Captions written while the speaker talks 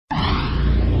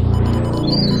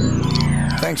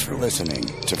Thanks for listening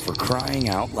to For Crying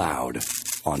Out Loud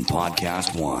on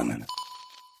Podcast One.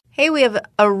 Hey, we have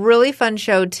a really fun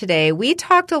show today. We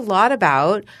talked a lot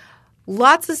about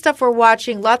lots of stuff we're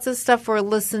watching, lots of stuff we're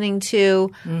listening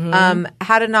to,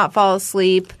 how to not fall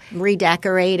asleep.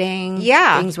 Redecorating.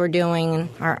 Yeah. Things we're doing,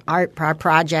 our art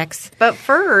projects. But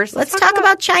first, let's talk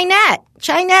about Chinette.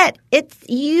 Chinette.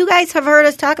 You guys have heard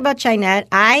us talk about Chinette.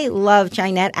 I love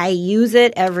Chinette. I use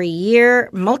it every year,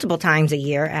 multiple times a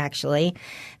year, actually.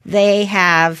 They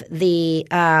have the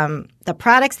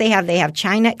products they have. They have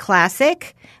Chinette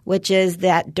Classic, which is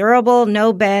that durable,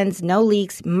 no bends, no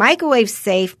leaks,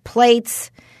 microwave-safe plates,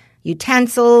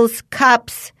 utensils,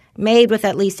 cups, made with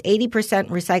at least 80%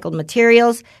 recycled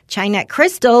materials. Chinette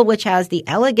Crystal, which has the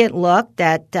elegant look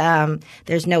that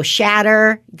there's no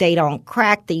shatter. They don't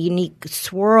crack. The unique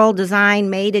swirl design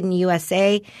made in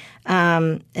USA.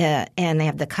 And they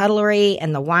have the cutlery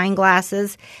and the wine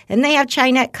glasses. And they have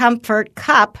Chinette Comfort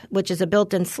Cup, which is a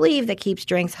built-in sleeve that keeps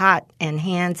drinks hot and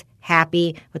hands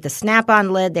happy with the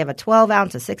snap-on lid. They have a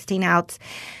 12-ounce, a 16-ounce.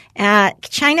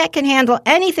 Chinette can handle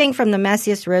anything from the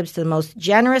messiest ribs to the most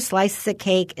generous slices of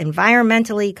cake,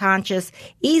 environmentally conscious,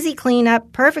 easy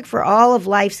cleanup, perfect for all of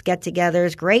life's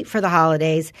get-togethers, great for the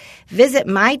holidays. Visit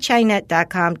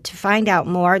mychinette.com to find out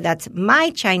more. That's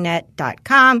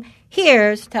mychinette.com.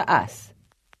 Here's to us.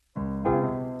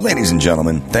 Ladies and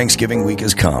gentlemen, Thanksgiving week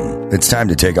has come. It's time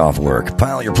to take off work,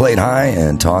 pile your plate high,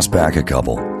 and toss back a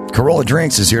couple. Corolla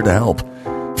Drinks is here to help.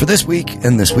 For this week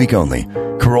and this week only,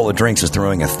 Corolla Drinks is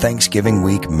throwing a Thanksgiving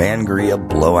week Mangria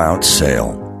blowout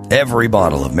sale. Every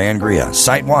bottle of Mangria,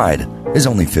 site-wide, is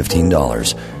only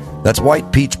 $15. That's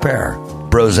white peach pear,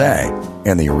 brosé,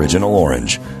 and the original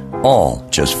orange. All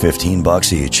just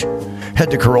 $15 each. Head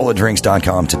to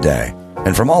CorollaDrinks.com today.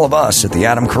 And from all of us at the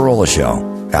Adam Carolla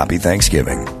Show, happy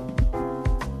Thanksgiving.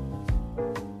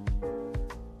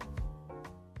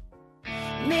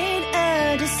 Made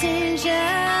a decision.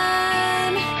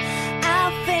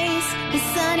 I'll face the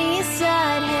sunny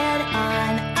side head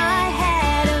on. I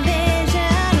had a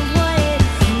vision of what it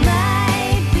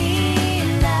might be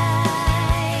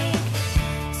like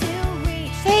to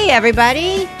reach. Hey,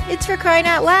 everybody. It's For Crying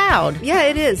Out Loud. Yeah,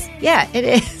 it is. Yeah, it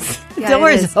is. The Yeah, door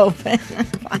it is is. open.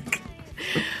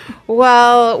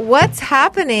 Well, what's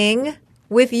happening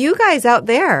with you guys out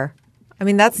there? I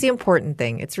mean, that's the important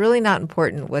thing. It's really not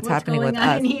important what's happening with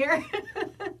us. Here?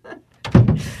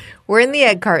 We're in the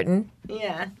egg carton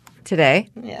Yeah. today.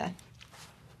 Yeah.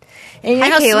 And you know Hi,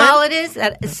 how Kaylin. small it is?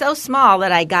 It's so small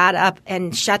that I got up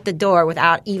and shut the door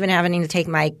without even having to take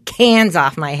my cans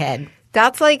off my head.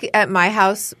 That's like at my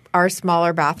house, our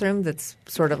smaller bathroom that's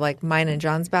sort of like mine and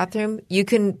John's bathroom. You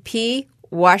can pee,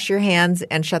 wash your hands,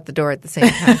 and shut the door at the same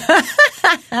time.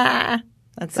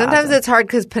 Sometimes awesome. it's hard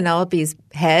because Penelope's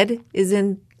head is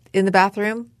in the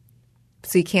bathroom,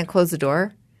 so you can't close the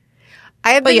door.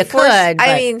 I have Well, been you forced, could, but-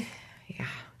 I mean, yeah.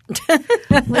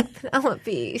 Like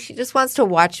Penelope, she just wants to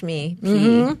watch me pee.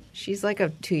 Mm-hmm. She's like a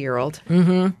 2-year-old.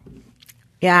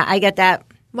 Yeah, I get that.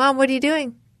 Mom, what are you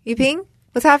doing? You peeing?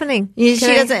 What's happening? She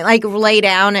Can I- doesn't like lay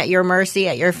down at your mercy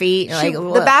at your feet. She- Like,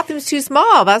 the bathroom's too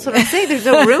small. That's what I'm saying. There's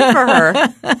no room for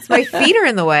her. It's my feet are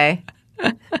in the way.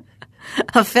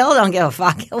 Phil don't give a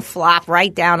fuck. He'll flop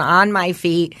right down on my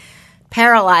feet,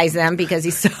 paralyze them because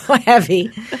he's so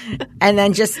heavy, and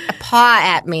then just paw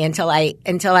at me until I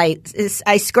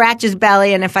scratch his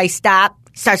belly, and if I stop,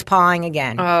 starts pawing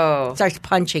again. Oh. Starts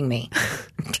punching me.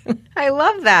 I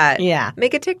love that. Yeah.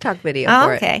 Make a TikTok video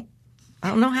for it. Okay. I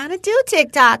don't know how to do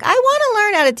TikTok. I want to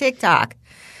learn how to TikTok.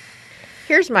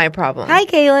 Here's my problem. Hi,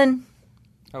 Kaylin.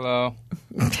 Hello.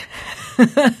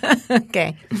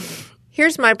 Okay.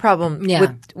 Here's my problem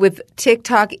Yeah. with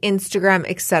TikTok, Instagram,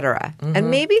 etc. Mm-hmm. And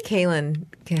maybe Kaylin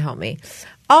can help me.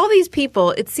 All these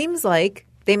people, it seems like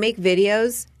they make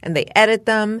videos and they edit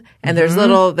them and there's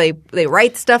little they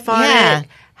write stuff on Yeah. it.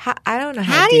 I don't know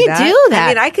How to do do you that. do that? I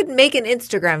mean, I could make an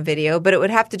Instagram video, but it would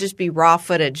have to just be raw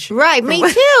footage. Right, me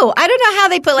too. I don't know how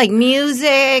they put like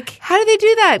music. How do they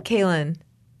do that, Kaylin?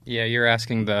 Yeah, you're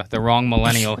asking the wrong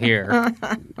millennial here.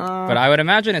 But I would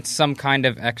imagine it's some kind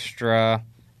of extra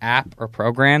app or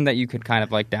program that you could kind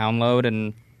of like download,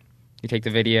 and you take the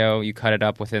video, you cut it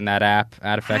up within that app,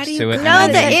 add effects do you to it. cut No, and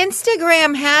the then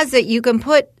Instagram has it. You can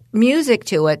put music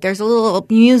to it. There's a little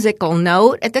musical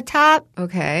note at the top.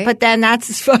 Okay. But then that's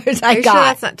as far as Are I you got. sure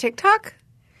that's not TikTok?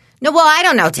 No, well, I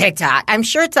don't know TikTok. I'm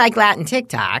sure it's like Latin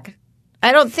TikTok.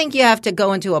 I don't think you have to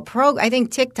go into a program. I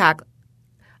think TikTok.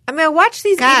 I mean, I watch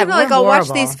these. God, even like we're I'll watch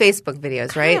horrible. these Facebook videos,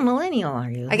 What right? kind of millennial are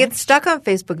you? I get stuck on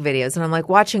Facebook videos and I'm like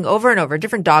watching over and over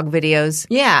different dog videos.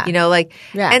 Yeah. You know, like,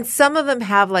 Yeah. and some of them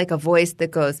have like a voice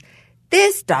that goes,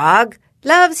 this dog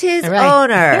loves his Right.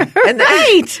 owner. And then,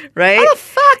 Right. Right? What the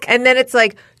fuck? And then it's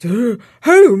like, hey,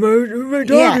 my dog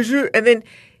Yeah. is... And then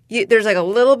there's like a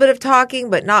little bit of talking,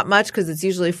 but not much because it's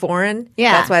usually foreign.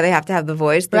 Yeah. That's why they have to have the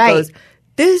voice that Right. goes,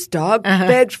 this dog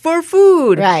begged for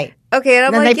food. Right. Okay, and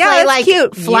I'm then like, they yeah, play that's like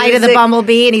cute. Flight of the Music.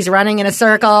 Bumblebee, and he's running in a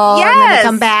circle. And then Yes. they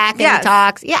come back and Yes. he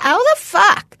talks. Yeah, how the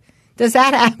fuck does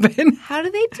that happen? How do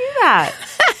they do that?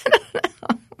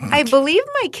 I believe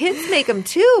my kids make them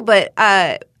too, but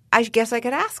I guess I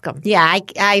could ask them. Yeah,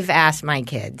 I've asked my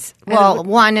kids. Well,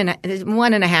 one and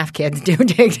a half kids do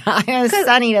TikTok.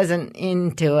 Sonny doesn't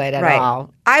into it at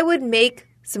all. I would make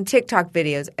some TikTok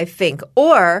videos, I think,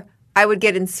 or I would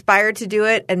get inspired to do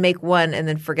it and make one and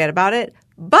then forget about it.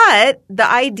 But the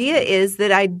idea is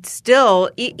that I'd still,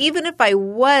 even if I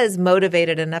was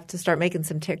motivated enough to start making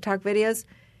some TikTok videos,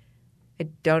 I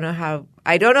don't know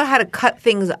how to cut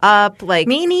things up. Like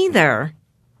Me neither.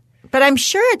 But I'm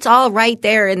sure it's all right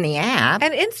there in the app.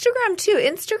 And Instagram too.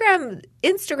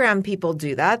 Instagram people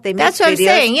do that. They make That's what I'm videos.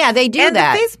 saying. Yeah, they do and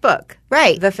that. The Facebook.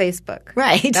 Right. The Facebook.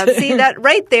 Right. Now, see, that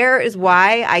right there is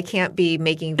why I can't be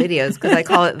making videos because I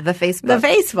call it the Facebook. The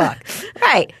Facebook.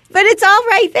 Right. But it's all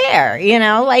right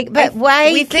there, but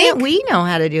why can't we know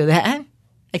how to do that?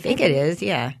 I think it is,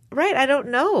 yeah. Right. I don't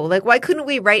know. Like, why couldn't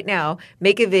we right now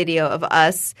make a video of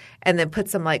us and then put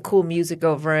some like cool music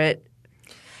over it?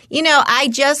 I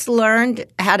just learned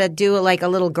how to do like a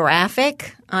little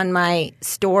graphic on my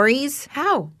stories.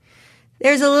 How?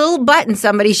 There's a little button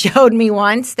somebody showed me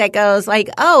once that goes like,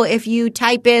 oh, if you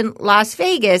type in Las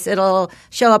Vegas, it'll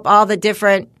show up all the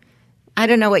different, I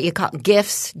don't know what you call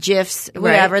GIFs,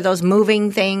 whatever, those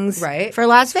moving things for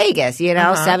Las Vegas,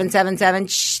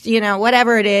 777,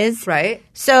 whatever it is. Right.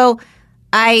 So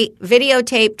I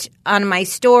videotaped on my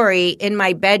story in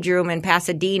my bedroom in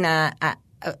Pasadena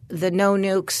the No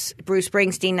Nukes Bruce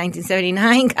Springsteen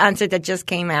 1979 concert that just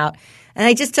came out. And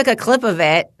I just took a clip of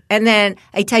it, and then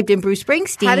I typed in Bruce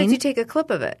Springsteen. How did you take a clip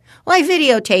of it? Well, I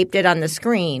videotaped it on the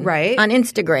screen. Right. On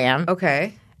Instagram.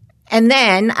 Okay. And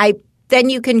then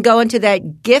you can go into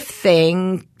that GIF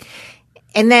thing,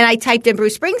 and then I typed in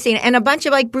Bruce Springsteen, and a bunch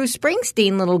of like Bruce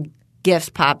Springsteen little GIFs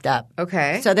popped up.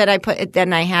 Okay. So that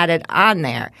I had it on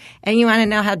there. And you want to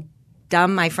know how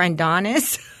dumb my friend Dawn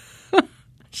is?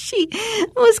 She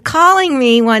was calling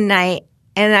me one night,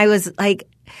 and I was like,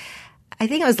 I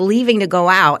think I was leaving to go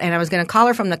out, and I was going to call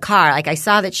her from the car. Like, I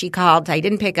saw that she called. I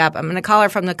didn't pick up. I'm going to call her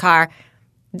from the car.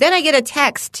 Then I get a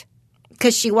text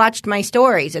because she watched my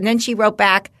stories, and then she wrote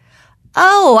back,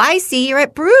 oh, I see you're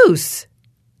at Bruce.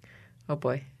 Oh,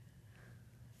 boy.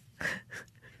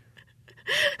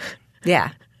 Yeah.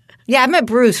 Yeah, I'm at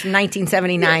Bruce from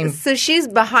 1979. So she's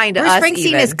behind Bruce us Springsteen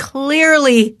even. is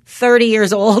clearly 30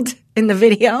 years old in the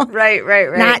video. Right.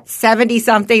 Not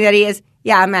 70-something that he is.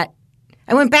 Yeah,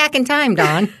 I went back in time,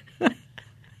 Dawn.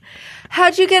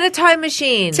 How'd you get a time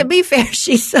machine? To be fair,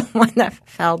 she's the one that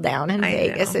fell down in I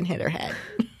Vegas know. and hit her head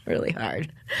really hard.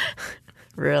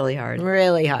 Really hard.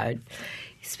 Really hard.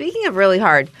 Speaking of really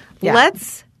hard, Yeah.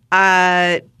 let's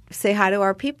say hi to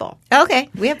our people. Okay,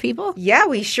 we have people. Yeah,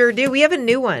 we sure do. We have a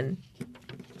new one.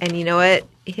 And you know what?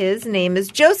 His name is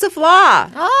Joseph Law.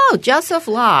 Oh, Joseph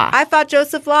Law. I fought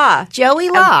Joseph Law. Joey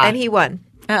Law. And he won.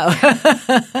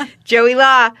 Oh. Joey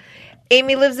Law.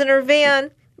 Amy lives in her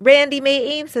van. Randy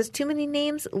May Ames has too many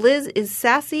names. Liz is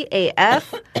sassy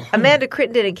AF. Amanda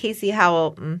Crittenden and Casey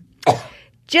Howell.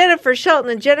 Jennifer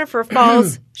Shelton and Jennifer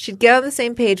Falls should get on the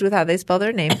same page with how they spell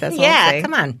their names. That's all I'm saying.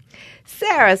 Come on.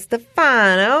 Sarah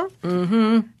Stefano.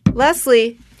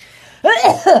 Leslie.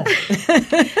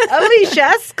 Alicia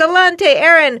Escalante.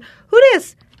 Aaron. Who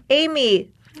this?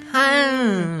 Amy.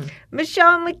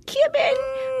 Michelle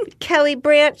McKibben. Kelly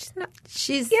Branch.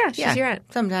 She's Yeah, she's your aunt.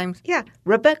 Sometimes. Yeah.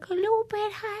 Rebecca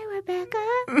Lopez. Hi,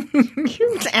 Rebecca.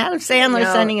 Cute. Adam Sandler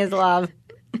No. sending his love.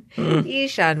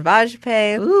 Ishan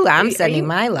Vajpayee. Ooh, I'm Are sending you-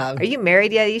 my love. Are you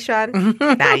married yet, Ishan?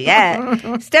 Not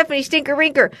yet. Stephanie Stinker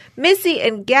Rinker. Missy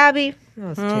and Gabby.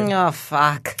 Oh, that's two. Oh,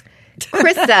 fuck.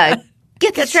 Krista.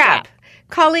 Get the strap.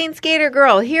 Colleen Skater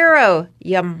Girl. Hero.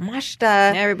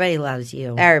 Yamashita. Everybody loves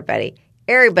you. Everybody.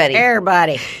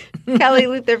 Everybody. Kelly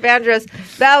Luther Vandross.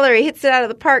 Valerie hits it out of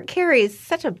the park. Carrie is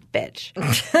such a bitch.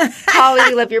 Holly,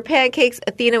 we love your pancakes.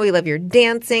 Athena, we love your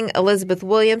dancing. Elizabeth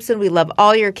Williamson, we love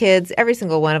all your kids. Every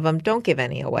single one of them. Don't give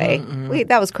any away.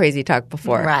 That was crazy talk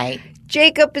before. Right.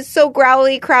 Jacob is so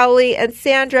growly, crowley. And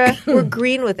Sandra, we're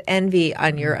green with envy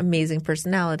on your amazing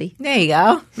personality. There you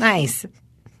go. Nice.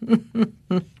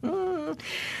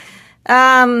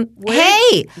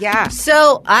 Hey. Yeah.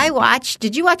 So I watched,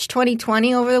 did you watch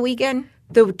 2020 over the weekend?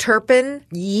 The Turpin.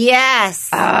 Yes.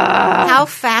 How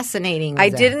fascinating was I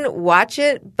that? didn't watch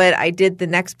it, but I did the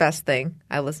next best thing.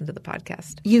 I listened to the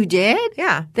podcast. You did?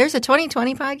 Yeah. There's a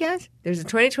 2020 podcast? There's a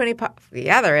 2020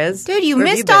 yeah, there is. Dude, you Where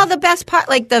have missed been? all the best part,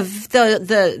 like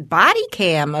the body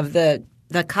cam of the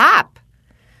cop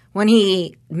when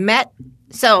he met.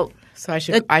 So So I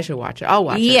should watch it. I'll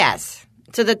watch it. yes,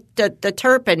 so the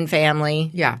Turpin family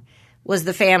Yeah. was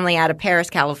the family out of Paris,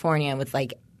 California, with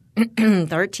like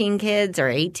 13 kids or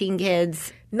 18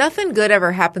 kids. Nothing good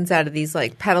ever happens out of these,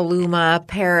 like Petaluma,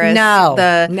 Paris. No.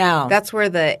 That's where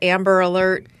the Amber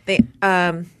Alert.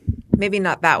 Maybe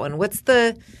not that one.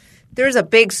 There's a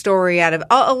big story out of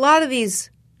a lot of these.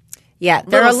 Yeah,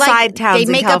 Little side towns They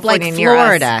in make up like California near us.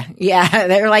 Florida. Yeah,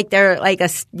 they're like a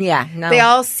yeah. No, They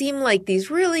all seem like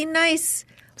these really nice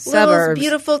Suburbs. little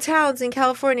beautiful towns in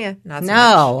California. Not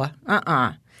so much.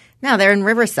 no, no. They're in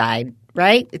Riverside,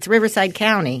 right? It's Riverside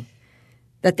County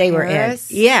that they were in.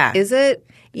 Paris? Yeah, Is it?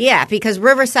 yeah, because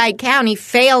Riverside County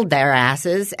failed their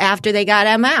asses after they got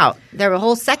them out. Their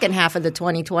whole second half of the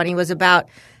 2020 was about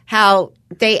how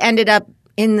they ended up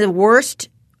in the worst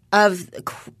of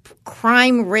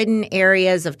crime-ridden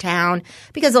areas of town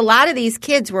because a lot of these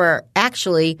kids were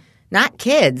actually not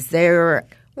kids. They were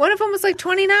One of them was like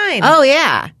 29. oh,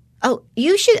 yeah. Oh,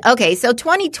 you should – okay, so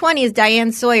 2020 is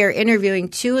Diane Sawyer interviewing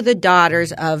two of the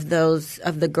daughters of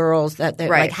the girls that they're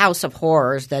Right. like House of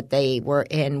Horrors that they were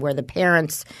in where the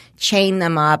parents chain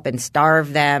them up and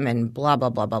starve them and blah, blah,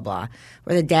 blah, blah, blah.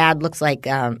 Where the dad looks like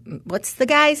what's the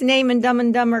guy's name in Dumb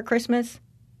and Dumber Christmas?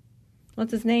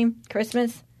 What's his name?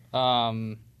 Christmas?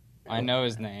 I know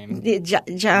his name.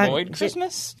 John Lloyd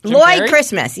Christmas? Jim Lloyd Carrey?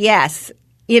 Christmas, yes.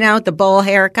 You know, the bowl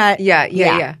haircut.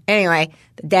 Yeah. Anyway,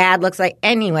 the dad looks like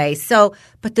anyway. So,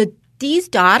 but these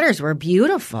daughters were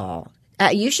beautiful.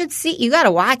 You should see. You got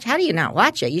to watch. How do you not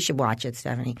watch it? You should watch it,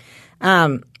 Stephanie.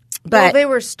 Well, But they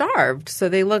were starved, so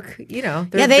they look, they're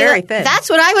they very look- thin. That's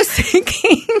what I was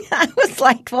thinking. I was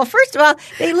like, well, first of all,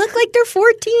 they look like they're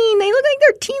 14. They look like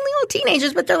they're little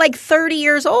teenagers, but they're like 30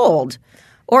 years old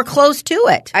or close to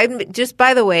it. I'm just,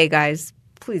 by the way, guys,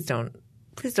 please don't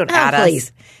add please.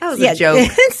 us. That was a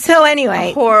joke. So anyway,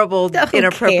 A horrible, Don't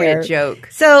inappropriate care. joke.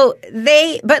 So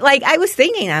but like I was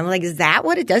thinking, I'm like, is that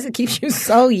what it does? It keeps you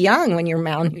so young when you're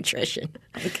malnutrition.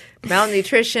 Like,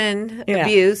 Malnutrition, Yeah.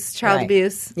 abuse, child Right.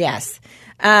 abuse. yes.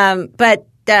 But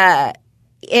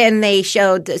and they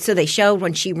showed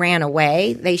when she ran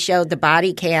away, they showed the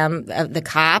body cam of the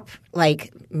cop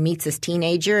like meets this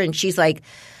teenager and he's like,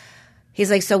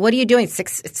 so what are you doing? It's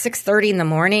 6:30 in the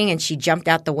morning, and she jumped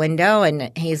out the window,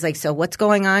 and he's like, so what's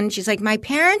going on? She's like, my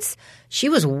parents. She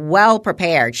was well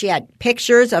prepared. She had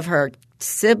pictures of her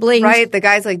siblings. Right? The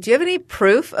guy's like, do you have any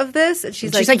proof of this? And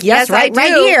she's like, yes, I right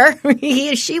do."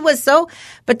 here. She was so,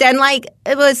 but then like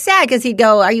it was sad because he'd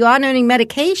go, "Are you on any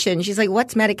medication?" She's like,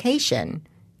 "What's medication?"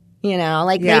 You know,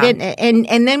 like Yeah. they didn't.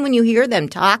 And then when you hear them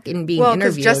talk and being Well,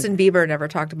 because interviewed, Justin Bieber never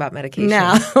talked about medication.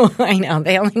 no, I know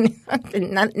they only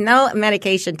no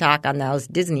medication talk on those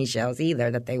Disney shows either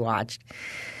that they watched.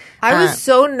 I was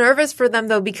so nervous for them,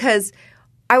 though, because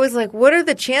I was like, what are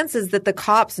the chances that the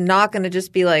cop's not going to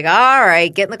just be like, all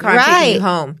right, get in the car and take you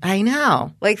home? I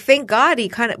know. Like, thank God he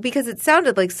kind of – because it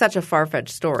sounded like such a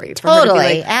far-fetched story. For her to be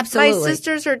Totally, like, absolutely. My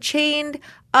sisters are chained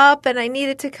up and I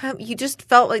needed to come. You just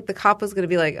felt like the cop was going to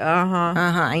be like,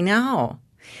 I know.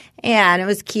 Yeah, and it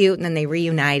was cute, and then they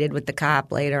reunited with the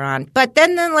cop later on. But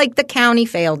then like the county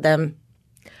failed them.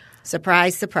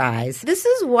 Surprise, surprise. This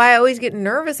is why I always get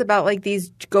nervous about like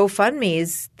these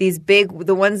GoFundMes, these big –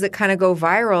 the ones that kind of go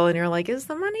viral and you're like, is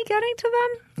the money getting to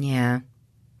them? Yeah.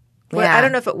 Well, I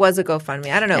don't know if it was a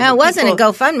GoFundMe. I don't know. No, it wasn't a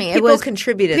GoFundMe. It People was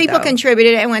contributed. People though.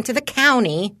 contributed and went to the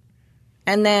county,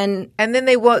 and then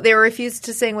They refused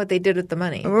to saying what they did with the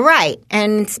money. right,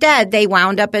 and instead they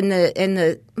wound up in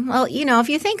the well, you know, if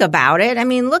you think about it, I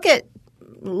mean, look at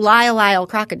Lyle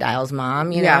Crocodile's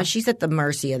mom. You know, Yeah. she's at the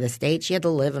mercy of the state. She had to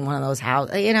live in one of those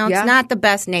houses. You know, it's Yeah. not the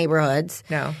best neighborhoods.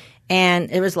 No. And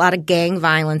there was a lot of gang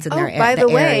violence in Oh, their by the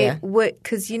way, area.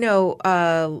 because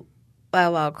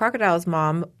Crocodile's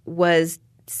mom was,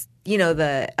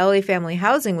 the LA Family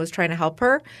Housing was trying to help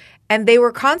her, and they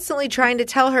were constantly trying to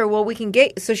tell her, well, we can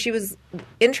get. So she was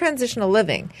in transitional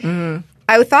living. Mm-hmm.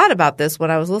 I thought about this when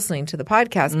I was listening to the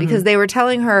podcast because they were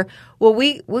telling her, well,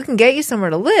 we can get you somewhere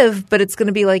to live, but it's going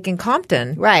to be like in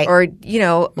Compton, Right. Or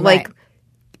like,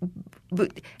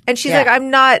 and she's Yeah. like, I'm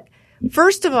not.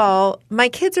 First of all, my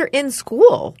kids are in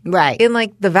school, Right. in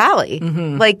like the valley,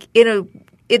 like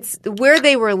it's where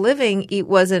they were living. It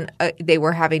wasn't.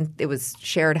 It was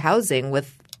shared housing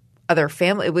with other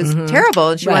family. It was terrible,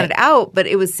 and she Right. wanted out, but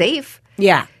it was safe.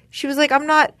 Yeah. She was like, I'm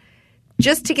not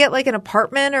just to get like an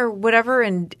apartment or whatever.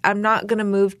 And I'm not going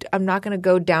to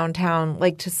go downtown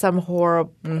like to some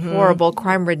horrible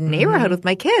crime-ridden neighborhood with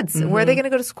my kids. Where are they going to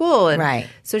go to school? And Right.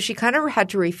 so she kind of had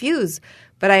to refuse.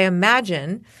 But I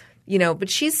imagine, but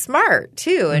she's smart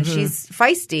too, and she's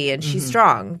feisty and she's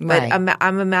strong. But Right.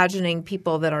 I'm imagining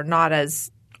people that are not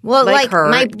as Well, like her,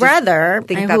 my just brother,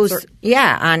 think that's who's her-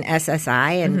 on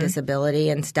SSI and disability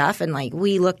and stuff, and like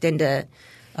we looked into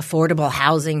affordable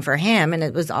housing for him, and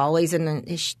it was always in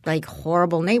like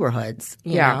horrible neighborhoods,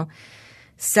 you know.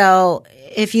 So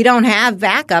if you don't have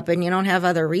backup and you don't have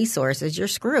other resources, you're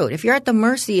screwed. If you're at the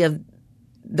mercy of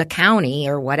the county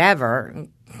or whatever,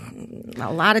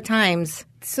 a lot of times.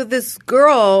 So this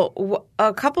girl,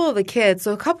 a couple of the kids,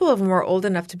 so a couple of them were old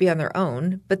enough to be on their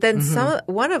own, but then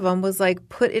one of them was like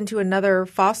put into another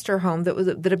foster home that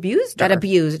abused her. That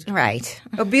abused, right.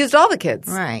 Abused all the kids.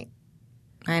 Right.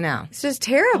 I know. It's just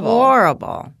terrible.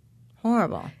 Horrible.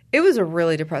 It was a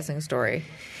really depressing story.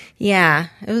 Yeah.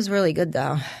 It was really good,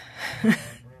 though.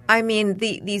 I mean,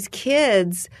 these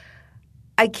kids,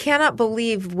 I cannot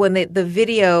believe when the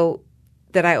video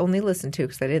that I only listened to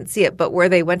because I didn't see it, but where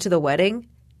they went to the wedding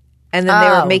and then they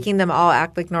were making them all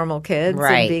act like normal kids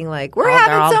and being like, we're they're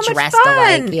having all so much dressed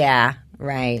fun. alike. Yeah,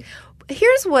 right.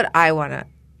 Here's what I want to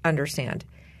understand.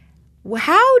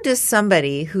 How does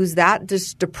somebody who's that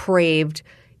just depraved,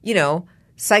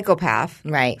 psychopath,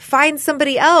 Right. find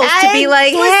somebody else to be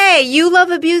like, hey, you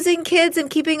love abusing kids and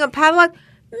keeping a padlock?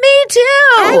 Me too.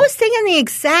 I was thinking the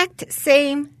exact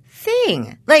same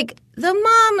thing. Like, the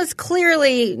mom is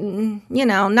clearly,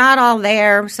 not all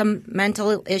there, some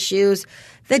mental issues.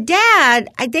 The dad,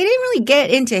 they didn't really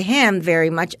get into him very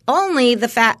much. Only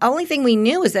thing we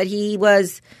knew is that he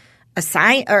was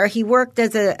he worked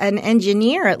as an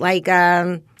engineer at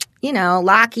Lockheed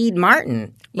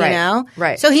Martin. You know?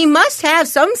 Right. So he must have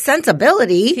some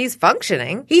sensibility. He's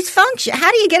functioning.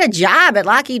 How do you get a job at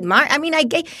Lockheed Martin? I mean,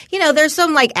 there's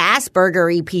some like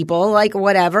Asperger-y people, like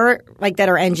whatever, like that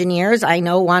are engineers. I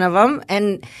know one of them,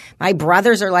 and my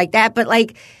brothers are like that. But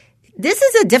like, this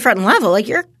is a different level. Like,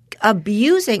 you're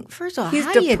abusing. First of all, he's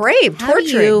torturing. depraved, How do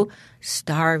you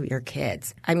starve your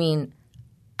kids? I mean,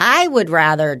 I would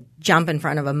rather jump in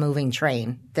front of a moving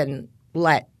train than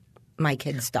let my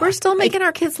kids starve. We're still making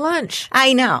our kids lunch.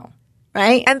 I know,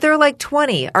 right? And they're like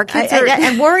 20. Our kids are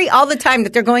and worry all the time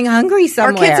that they're going hungry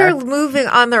somewhere. Our kids are moving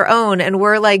on their own, and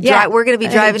we're like, we're going to be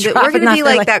driving. We're going to be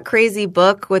like that crazy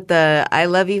book with the "I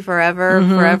love you forever."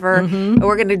 And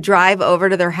we're going to drive over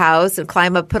to their house and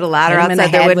climb up, put a ladder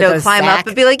outside their window, climb up,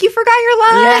 and be like, "You forgot your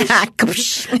lunch.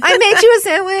 Yeah. I made you a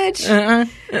sandwich."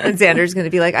 And Xander's going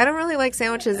to be like, "I don't really like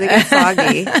sandwiches; they get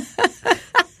soggy."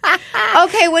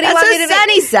 Okay, what do you want me to That's what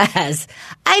Sonny says.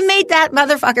 I made that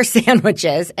motherfucker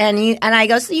sandwiches, and I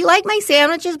go, so you like my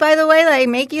sandwiches, by the way, that I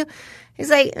make you? He's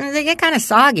like, they get kind of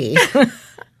soggy. I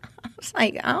was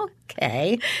like,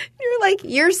 okay. You're like,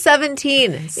 you're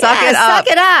 17. Suck it up.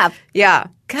 Suck it up. Yeah.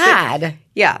 God.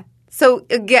 Yeah. So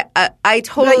again, I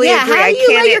totally agree. How do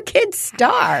you let your kids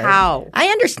starve? How? I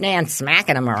understand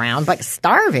smacking them around, but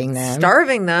starving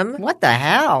them? What the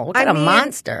hell? What kind of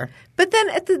monster? But then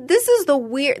this is the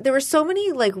weird. There were so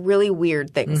many like really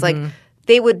weird things. Like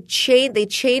they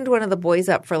chained one of the boys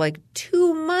up for like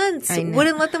 2 months.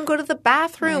 Wouldn't let them go to the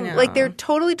bathroom. Like they're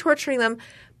totally torturing them.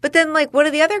 But then like one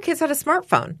of the other kids had a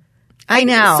smartphone. I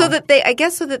know. So that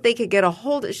they could get a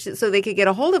hold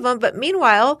of them. But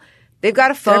meanwhile, they've got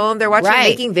a phone. They're watching,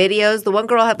 making videos. The one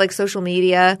girl had like social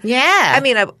media. Yeah. I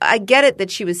mean, I get it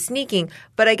that she was sneaking,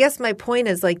 but I guess my point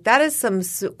is like that is some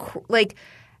like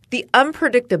the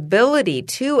unpredictability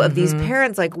too of these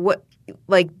parents,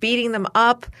 like beating them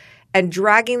up and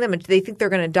dragging them, and they think they're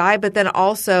going to die, but then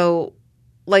also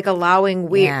like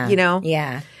allowing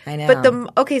Yeah, I know.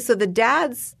 But so the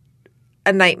dad's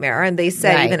a nightmare, and they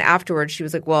said even afterwards, she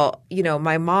was like, well,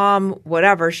 my mom,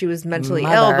 whatever, she was mentally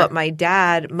ill, but my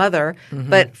mother,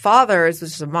 but father is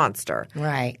just a monster.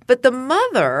 Right. But the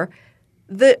mother,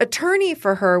 the attorney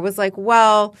for her was like,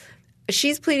 well,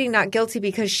 she's pleading not guilty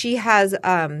because she has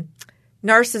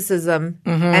narcissism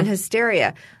and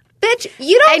hysteria. Bitch,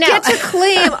 you don't get to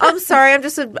claim. I'm sorry, I'm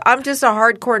just a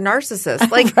hardcore narcissist.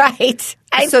 Like, right.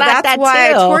 So that's why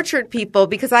I tortured people,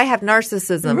 because I have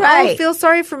narcissism. Right. Oh, feel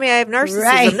sorry for me. I have narcissism.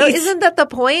 Right. No, isn't that the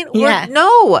point? Yeah.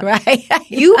 No. Right.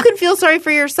 You can feel sorry for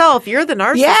yourself. You're the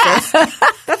narcissist. Yeah.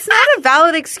 That's not a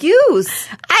valid excuse.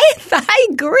 I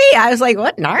agree. I was like,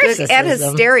 what narcissism? And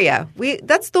hysteria.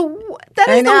 That is the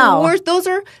worst.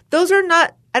 Those are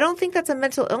not. I don't think that's a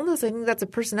mental illness. I think that's a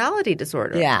personality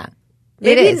disorder. Yeah.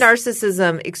 Maybe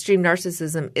narcissism, extreme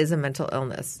narcissism, is a mental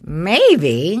illness.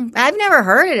 Maybe. I've never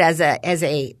heard it as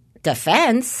a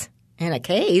defense in a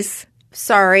case.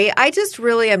 Sorry, I just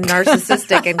really am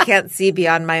narcissistic and can't see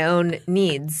beyond my own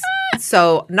needs.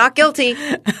 So, not guilty.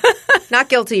 Not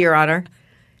guilty, Your Honor.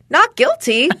 Not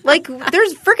guilty. Like,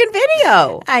 there's freaking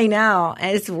video. I know.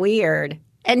 It's weird.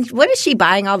 And what is she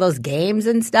buying all those games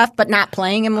and stuff, but not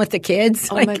playing them with the kids?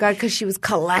 Oh, my God, because she was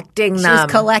collecting them. She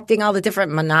was collecting all the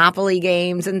different Monopoly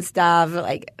games and stuff.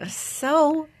 Like,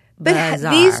 so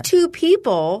bizarre. These two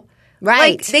people,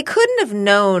 Right. like, they couldn't have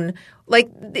known. Like,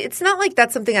 it's not like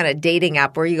that's something on a dating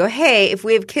app where you go, hey, if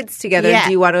we have kids together, Yeah.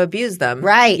 do you want to abuse them?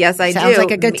 Right. Yes, I do. Sounds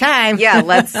like a good time. Yeah,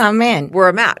 let's. I'm in. We're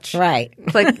a match. Right.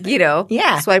 Click,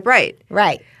 Yeah. swipe right.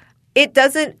 Right. It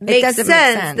doesn't make doesn't make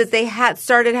sense sense. that they had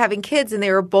started having kids and they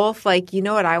were both like, you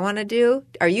know what I want to do?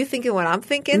 Are you thinking what I'm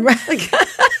thinking? Right. Like,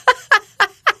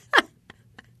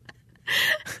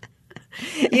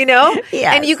 you know?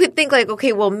 Yes. And you could think like,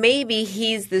 okay, well, maybe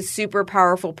he's this super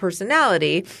powerful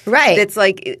personality. Right. That's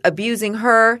like abusing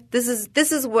her. This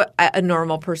is what a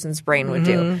normal person's brain would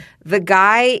do. The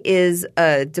guy is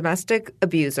a domestic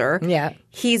abuser. Yeah.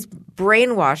 He's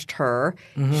brainwashed her.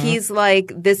 He's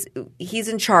like this. He's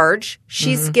in charge.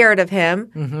 She's scared of him.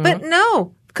 But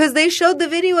no, because they showed the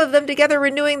video of them together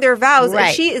renewing their vows. Right.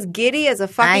 And she is giddy as a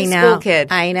fucking I know. school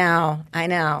kid. I know.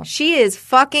 She is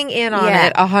fucking in on Yeah.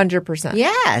 it 100%.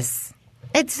 Yes.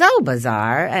 It's so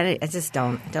bizarre. I just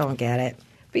don't get it.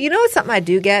 But you know what's something I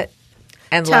do get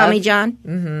and Tommy love? John?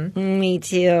 Mm-hmm. Me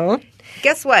too.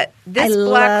 Guess what? This I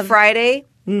Black love- Friday,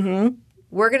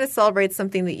 we're going to celebrate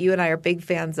something that you and I are big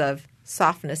fans of,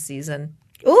 softness season.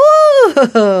 Ooh.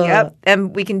 Yep.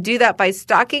 And we can do that by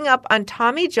stocking up on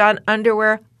Tommy John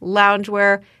underwear,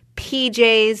 loungewear,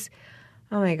 PJs.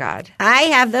 Oh, my God. I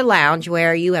have the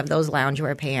loungewear. You have those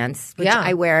loungewear pants, which Yeah.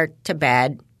 I wear to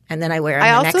bed, and then I wear them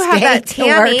I the also next have day that to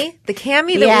work. cami. The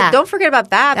cami that Yeah. don't forget about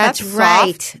that. That's soft.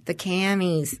 right. The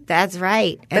camis. That's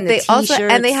right. But And they the also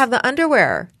t-shirts. and they have the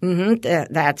underwear.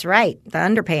 That's right. The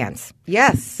underpants.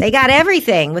 Yes. They got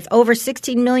everything. With over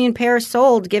 16 million pairs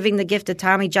sold, giving the gift of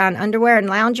Tommy John underwear and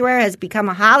loungewear has become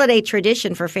a holiday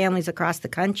tradition for families across the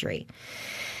country.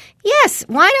 Yes,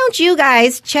 why don't you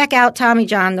guys check out Tommy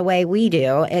John the way we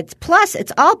do? It's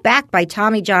all backed by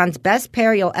Tommy John's best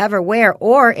pair you'll ever wear,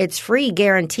 or it's free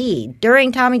guaranteed.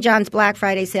 During Tommy John's Black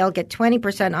Friday sale, get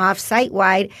 20% off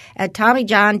site-wide at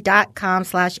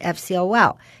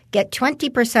TommyJohn.com/FCOL. Get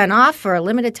 20% off for a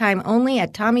limited time only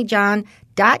at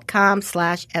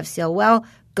TommyJohn.com/FCOL.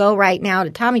 Go right now to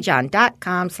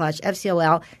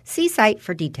TommyJohn.com/FCOL. See site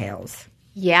for details.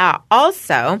 Yeah.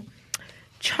 Also,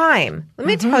 Chime. Let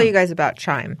me tell you guys about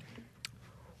Chime.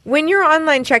 When your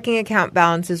online checking account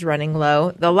balance is running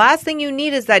low, the last thing you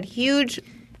need is that huge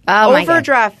my God.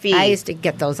 overdraft fee. I used to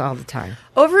get those all the time.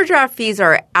 Overdraft fees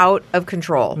are out of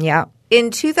control. Yeah.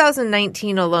 In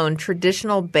 2019 alone,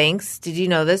 traditional banks, did you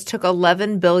know this, took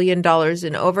 $11 billion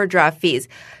in overdraft fees.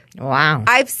 Wow.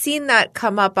 I've seen that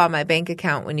come up on my bank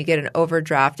account when you get an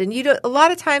overdraft, and a lot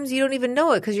of times you don't even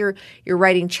know it because you're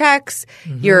writing checks,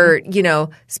 you're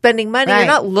spending money, Right. you're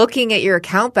not looking at your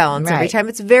account balance every Right. time.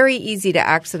 It's very easy to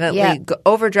accidentally go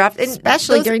overdraft, and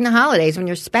Especially during the holidays when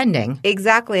you're spending.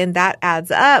 Exactly, and that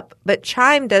adds up. But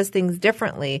Chime does things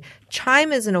differently.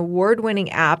 Chime is an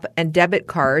award-winning app and debit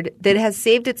card that has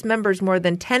saved its members more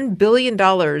than $10 billion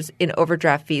in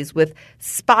overdraft fees with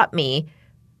SpotMe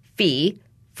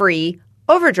fee-free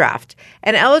overdraft.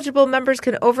 And eligible members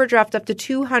can overdraft up to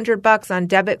 $200 on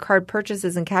debit card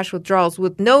purchases and cash withdrawals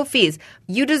with no fees.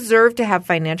 You deserve to have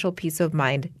financial peace of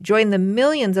mind. Join the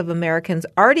millions of Americans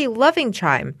already loving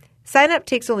Chime. Sign up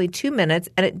takes only 2 minutes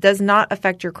and it does not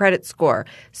affect your credit score.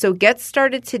 So get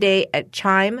started today at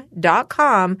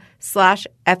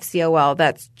chime.com/FCOL.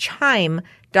 That's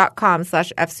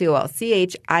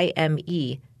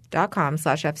chime.com/FCOL.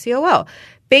 chime.com/FCOL.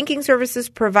 Banking services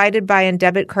provided by and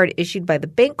debit card issued by the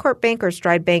Bancorp Bank or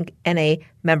Stride Bank N.A.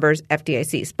 members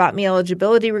FDIC. SpotMe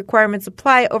eligibility requirements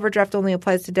apply. Overdraft only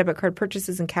applies to debit card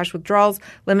purchases and cash withdrawals.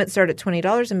 Limits start at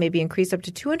 $20 and may be increased up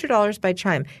to $200 by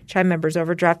Chime. Chime members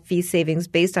overdraft fee savings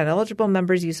based on eligible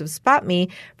members' use of SpotMe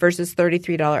versus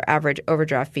 $33 average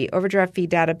overdraft fee. Overdraft fee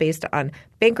data based on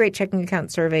Bankrate checking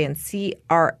account survey and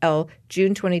CRL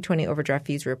June 2020 overdraft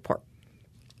fees report.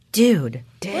 Dude,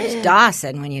 where's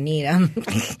Dawson when you need him?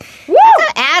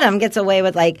 Adam gets away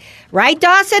with right,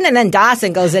 Dawson? And then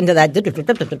Dawson goes into that.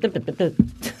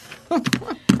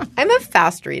 I'm a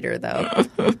fast reader, though.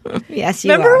 Yes,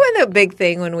 you Remember are. when the big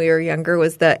thing when we were younger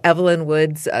was the Evelyn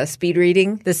Woods speed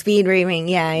reading? The speed reading,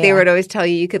 yeah. They would always tell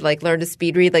you could learn to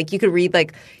speed read. You could read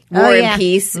War and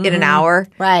Peace in an hour.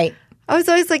 Right. I was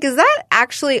always like, is that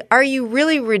actually, are you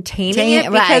really retaining it?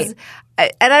 Right. Because,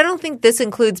 and I don't think this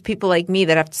includes people like me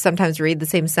that have to sometimes read the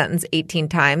same sentence 18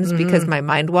 times because my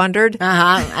mind wandered.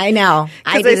 I know.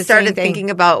 Because I started thinking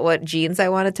about what jeans I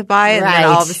wanted to buy, and then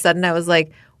all of a sudden I was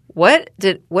like, what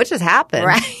just happened?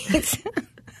 Right.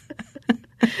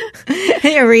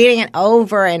 You're reading it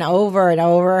over and over and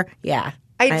over. Yeah.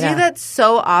 I do know. that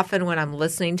so often when I'm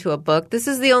listening to a book. This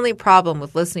is the only problem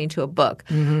with listening to a book.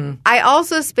 I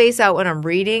also space out when I'm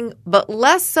reading, but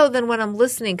less so than when I'm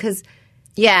listening because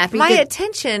my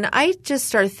attention, I just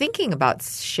start thinking about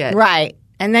shit. Right.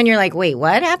 And then you're like, wait,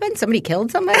 what happened? Somebody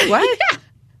killed somebody? What?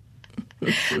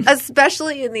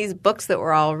 Especially in these books that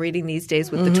we're all reading these days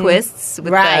with the twists.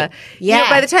 With Right. You know,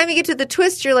 by the time you get to the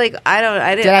twist, you're like, Did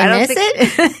I miss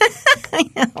it? I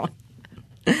know.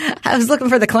 I was looking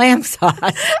for the clam sauce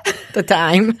at the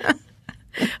time.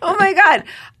 Oh my God.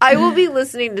 I will be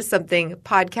listening to something,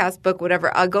 podcast, book,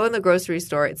 whatever. I'll go in the grocery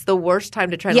store. It's the worst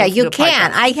time to try to listen to a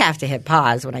can. podcast. I have to hit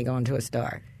pause when I go into a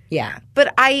store. Yeah.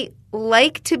 But I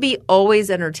like to be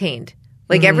always entertained.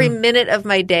 Like every minute of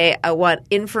my day, I want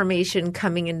information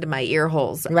coming into my ear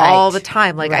holes all the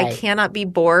time. Like I cannot be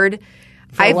bored.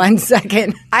 For 1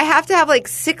 second. I have to have like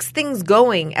 6 things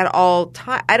going at all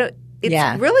time.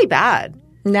 It's really bad.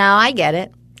 No, I get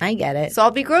it. So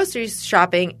I'll be grocery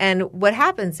shopping, and what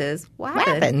happens is What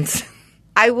happens?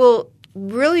 I will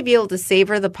really be able to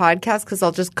savor the podcast because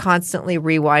I'll just constantly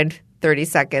rewind 30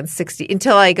 seconds, 60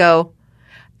 until I go.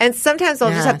 And sometimes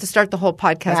I'll just have to start the whole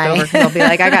podcast over because I'll be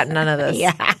like, I got none of this.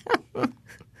 Yeah.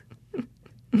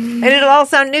 And it'll all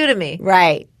sound new to me.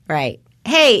 Right.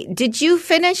 Hey, did you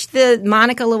finish the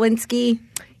Monica Lewinsky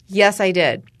Yes, I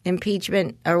did.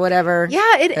 impeachment or whatever?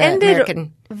 Yeah, it ended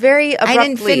very abruptly. I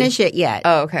didn't finish it yet.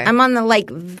 Oh, okay. I'm on the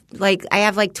like I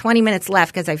have like 20 minutes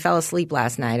left because I fell asleep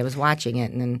last night. I was watching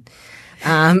it and then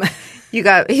You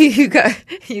got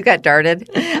darted.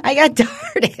 I got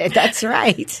darted. That's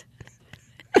right.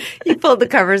 You pulled the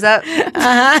covers up. You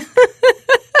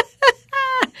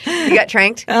got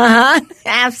tranked.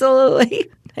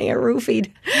 Absolutely. I got roofied.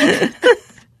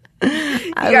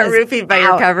 You got roofied by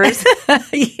your covers.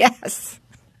 Yes.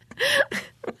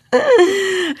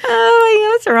 Oh,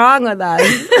 what's wrong with us?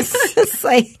 It's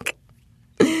like,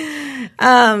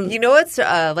 You know what's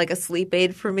like a sleep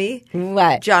aid for me?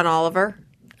 what? John Oliver.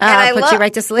 Put you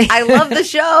right to sleep. I love the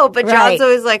show, but Right. John's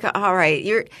always like, all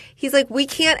right, he's like, we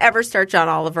can't ever start John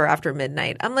Oliver after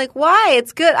midnight. I'm like, why?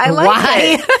 It's good. I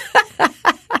like it.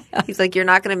 He's like, you're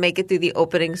not going to make it through the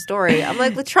opening story. I'm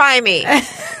like, well, try me.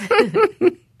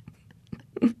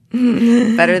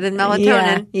 Better than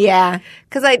melatonin. Yeah.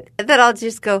 Because then I'll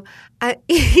just go.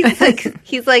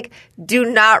 He's like, do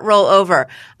not roll over.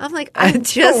 I'm like, I'm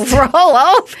just roll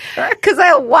over. because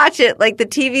I'll watch it like the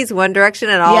TV's one direction,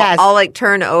 and I'll like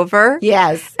turn over.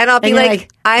 Yes. And I'll be you're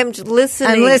like, I'm listening.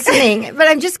 I'm listening, but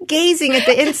I'm just gazing at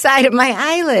the inside of my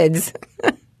eyelids.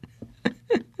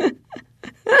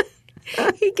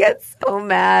 He gets so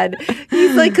mad.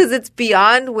 He's like, because it's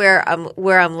beyond where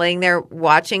I'm laying there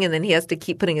watching, and then he has to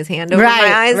keep putting his hand over my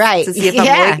eyes to see if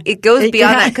I'm awake. It goes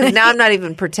beyond that because now I'm not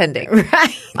even pretending.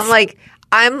 Right. I'm like,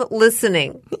 I'm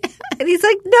listening, and he's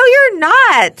like, no, you're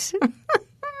not.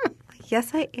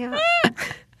 Yes, I am.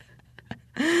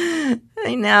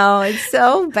 I know. It's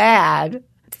so bad.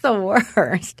 It's the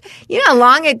worst. You know how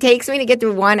long it takes me to get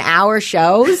through 1 hour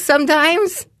shows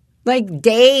sometimes? Like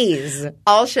days.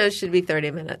 All shows should be 30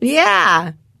 minutes.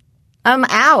 Yeah. I'm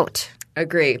out.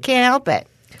 Agree. Can't help it.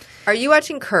 Are you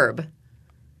watching Curb?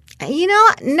 You know,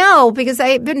 no, because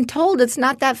I've been told it's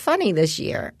not that funny this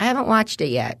year. I haven't watched it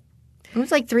yet. It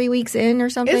was like 3 weeks in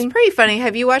or something. It's pretty funny.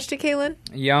 Have you watched it, Kaylin?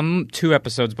 Yeah, I'm 2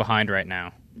 episodes behind right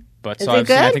now. But Is so it I've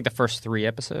seen, good? I think, the first 3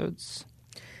 episodes.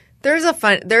 There is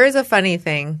a funny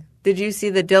thing. Did you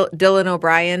see the Dylan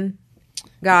O'Brien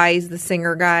guy? He's the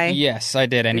singer guy. Yes, I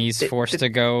did, and he's forced to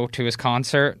go to his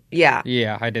concert. Yeah.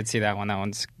 Yeah, I did see that one. That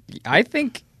one's. I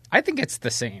think it's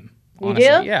the same. You Honestly,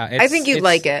 do? yeah. I think you'd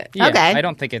like it. Yeah, Okay. I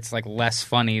don't think it's like less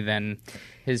funny than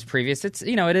his previous. It's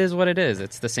it is what it is.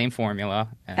 It's the same formula.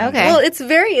 And Okay. Well, it's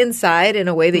very inside in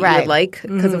a way that you Right. would like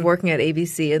because of working at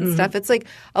ABC and stuff. It's like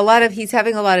he's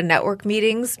having a lot of network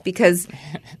meetings because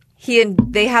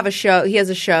they have a show. He has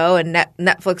a show, and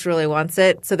Netflix really wants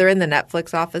it, so they're in the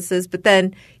Netflix offices. But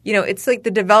then it's like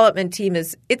the development team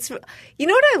is. It's what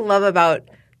I love about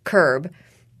Curb,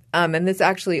 and this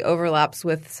actually overlaps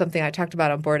with something I talked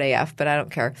about on Board AF, but I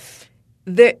don't care.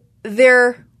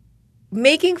 They're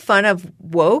making fun of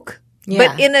woke,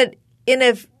 but in a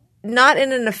not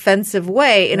in an offensive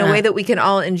way, in a way that we can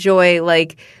all enjoy,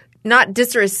 like not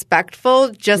disrespectful,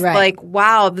 just like,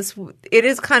 wow, it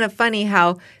is kind of funny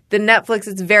how the Netflix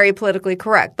is very politically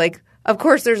correct. Like of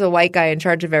course, there's a white guy in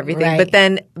charge of everything, Right. but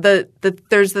then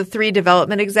there's the 3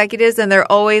 development executives, and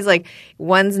they're always like,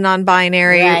 one's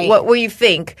non-binary. Right. What will you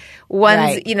think?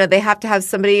 One's, Right. They have to have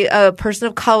somebody, a person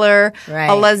of color, Right.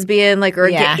 a lesbian, like, or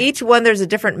Yeah. each one there's a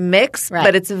different mix, Right.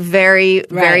 but it's very,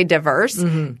 very Right. diverse.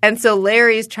 And so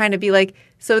Larry's trying to be like,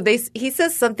 he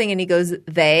says something and he goes,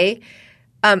 they.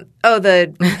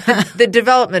 The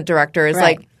development director is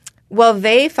Right. like, well,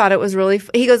 they thought it was really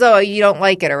he goes, oh, you don't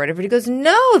like it or whatever. He goes,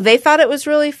 no, they thought it was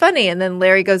really funny. And then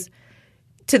Larry goes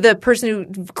to the person who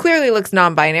clearly looks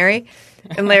non-binary.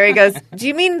 And Larry goes, do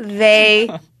you mean they,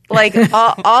 like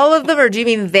all of them, or do you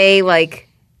mean they, like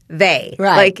they?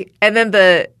 Right. Like, and then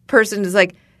the person is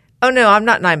like, oh, no, I'm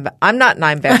not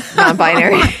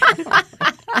non-binary.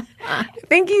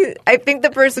 I think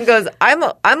the person goes, I'm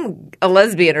a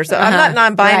lesbian or so. I'm not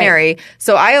non-binary, Right.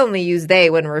 so I only use they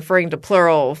when referring to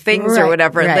plural things or Right,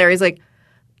 whatever. And right. Larry's like,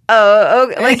 oh,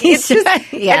 okay. Like it's just,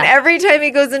 Yeah. and every time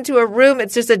he goes into a room,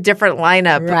 it's just a different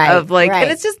lineup Right, of like, right.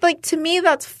 and it's just like, to me,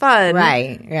 that's fun,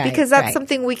 Right, Because that's right.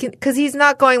 something we can, because he's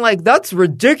not going like, that's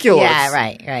ridiculous. Yeah,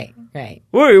 right. Wait,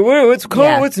 what's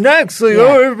Yeah. what's next? Like, Yeah.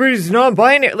 oh, everybody's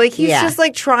non-binary. Like he's Yeah. just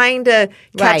like trying to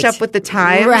catch Right. up with the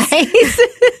times, Right.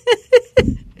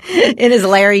 In his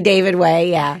Larry David way,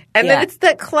 yeah. And yeah. then it's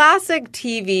that classic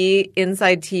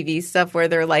inside TV stuff where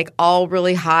they're like all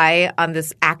really high on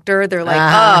this actor. They're like,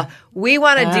 oh, we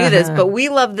want to do this, but we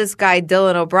love this guy,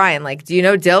 Dylan O'Brien. Like, do you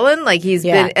know Dylan? Like he's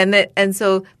Yeah. been, and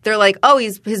so they're like, oh,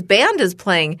 his band is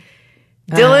playing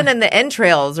Dylan and the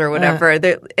Entrails or whatever.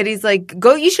 And he's like,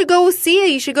 you should go see it.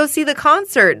 You should go see the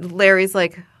concert. Larry's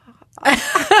like,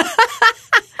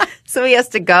 so he has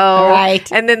to go. Right.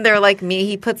 And then they're like me.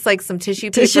 He puts like some tissue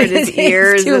paper in his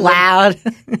ears. It's too and loud.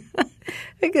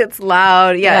 it gets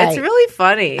loud. Yeah, it's Right. really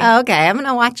funny. Okay, I'm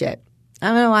gonna watch it.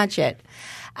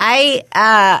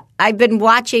 I've been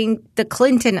watching the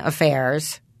Clinton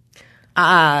affairs,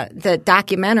 the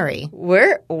documentary.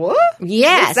 What?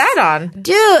 Yes. What's that on?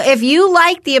 Dude, if you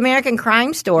like the American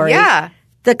Crime Story, Yeah.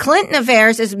 the Clinton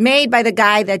affairs is made by the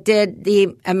guy that did the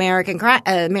American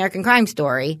Crime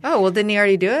Story. Oh, well, didn't he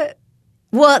already do it?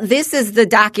 Well, this is the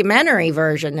documentary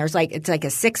version. It's like a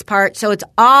 6-part, so it's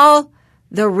all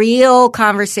the real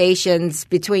conversations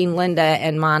between Linda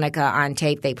and Monica on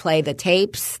tape. They play the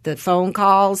tapes, the phone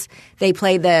calls. They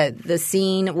play the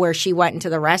scene where she went into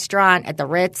the restaurant at the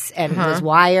Ritz and was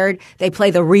wired. They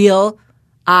play the real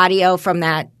audio from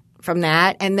that,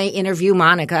 and they interview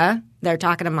Monica. They're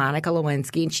talking to Monica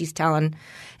Lewinsky, and she's telling,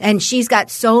 and she's got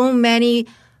so many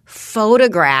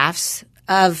photographs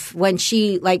of when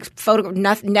she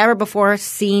never before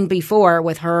seen before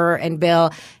with her and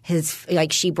Bill.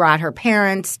 She brought her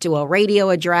parents to a radio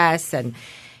address, and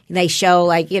they show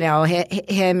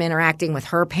him interacting with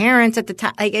her parents at the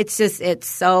time. It's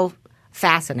so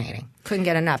fascinating. Couldn't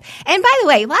get enough. And by the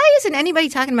way, why isn't anybody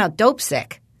talking about Dope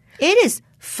Sick? It is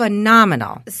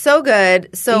phenomenal. So good.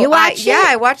 So You watched it?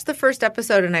 I watched the first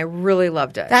episode and I really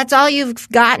loved it. That's all you've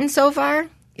gotten so far?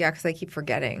 Yeah, because I keep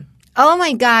forgetting. Oh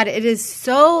my God, it is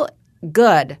so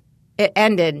good. It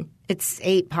ended. It's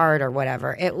 8-part or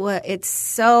whatever. It's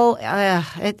so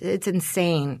it's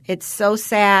insane. It's so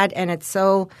sad, and it's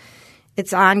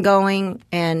ongoing,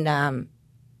 and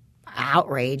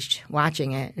outraged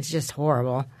watching it. It's just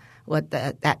horrible what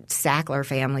that Sackler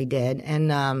family did,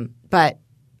 and but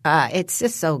it's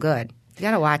just so good. You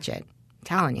got to watch it. I'm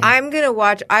telling you.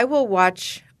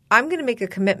 I'm going to make a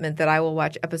commitment that I will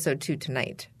watch episode 2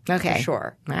 tonight. Okay. For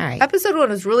sure. All right. Episode 1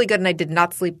 was really good, and I did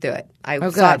not sleep through it. I saw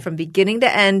good. it from beginning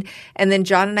to end, and then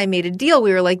John and I made a deal.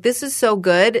 We were like, this is so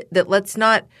good that let's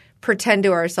not pretend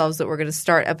to ourselves that we're going to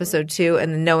start episode 2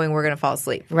 and then knowing we're going to fall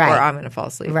asleep. Right. Or I'm going to fall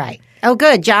asleep. Right. Oh,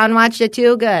 good. John watched it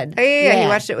too? Good. Oh, yeah, he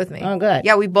watched it with me. Oh, good.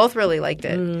 Yeah, we both really liked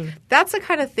it. That's the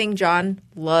kind of thing John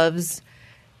loves.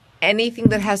 Anything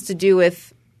that has to do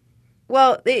with,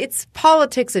 well, it's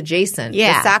politics adjacent.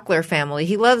 Yeah. The Sackler family.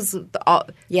 He loves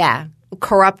Yeah.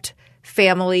 corrupt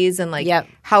families and Yep.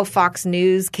 how Fox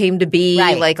News came to be,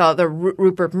 Right. like all the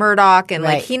Rupert Murdoch, and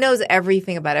Right. he knows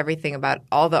everything about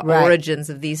all the Right. origins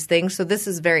of these things. So this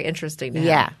is very interesting to him.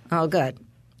 Yeah. Oh, good.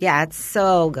 Yeah, it's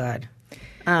so good.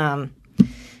 And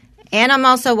I'm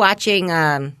also watching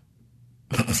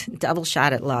Double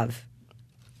Shot at Love.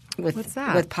 What's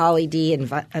that? With Pauly D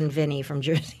and Vinny from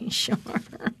Jersey Shore.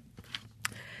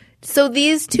 So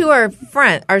these two are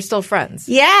still friends.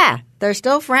 Yeah, they're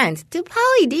still friends. Dude,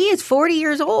 Pauly D is 40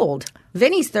 years old.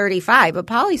 Vinny's 35, but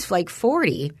Pauly's like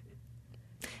 40.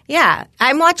 Yeah,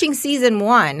 I'm watching season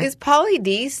 1. Is Pauly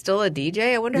D still a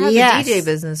DJ? I wonder how Yes. the DJ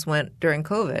business went during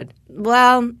COVID.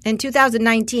 Well, in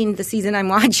 2019, the season I'm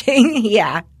watching,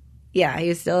 yeah. Yeah,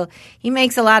 he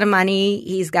makes a lot of money.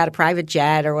 He's got a private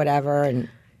jet or whatever, and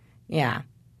yeah.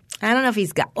 I don't know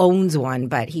if owns one,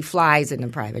 but he flies in a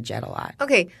private jet a lot.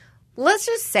 Okay, let's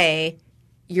just say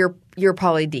you're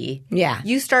Pauly D. Yeah.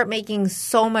 You start making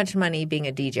so much money being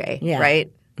a DJ, Yeah.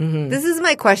 right? Mm-hmm. This is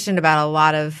my question about a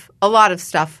lot of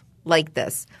stuff like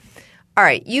this. All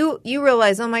right, you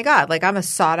realize, oh my God, like I'm a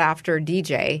sought after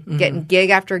DJ, getting gig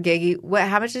after gig.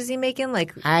 How much is he making?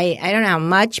 Like I don't know how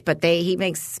much, but he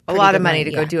makes a lot of money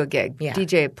to go yeah. do a gig, Yeah.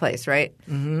 DJ a place, right?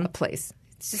 A place.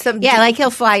 It's just Yeah, like he'll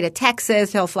fly to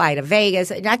Texas, he'll fly to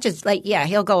Vegas, not just like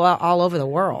he'll go all over the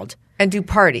world and do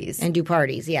parties. and do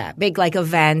parties. Yeah, big like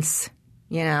events,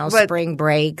 But- spring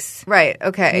breaks. Right.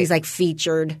 Okay. He's like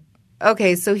featured.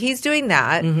 Okay, so he's doing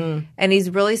that, and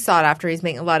he's really sought after. He's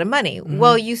making a lot of money.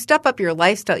 Well, you step up your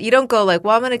lifestyle. You don't go like,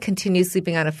 well, I'm going to continue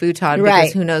sleeping on a futon because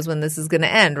Right. who knows when this is going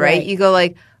to end, right? Right. You go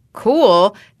like,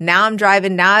 cool, now I'm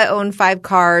driving. Now I own 5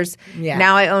 cars. Yeah.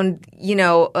 Now I own,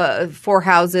 4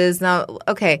 houses. Now,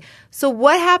 okay. So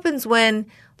what happens when,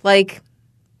 like,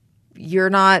 you're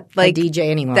not, like, a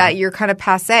DJ anymore. that you're kind of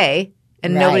passé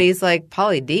and Right. nobody's like,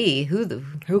 Pauly D, who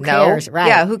Who no. cares? Right.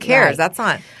 Yeah, who cares? Right. That's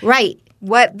not. Right.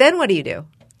 What do you do?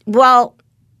 Well,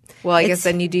 Well, I guess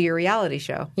then you do your reality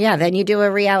show. yeah, then you do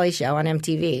a reality show on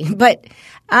MTV. But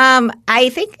I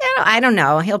think, I don't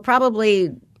know, he'll probably,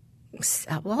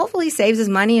 hopefully saves his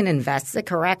money and invests it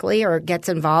correctly or gets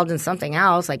involved in something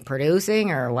else like producing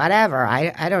or whatever.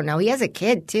 I don't know. He has a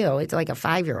kid too. It's like a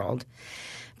 5-year-old.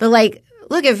 But like,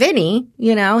 look at Vinny,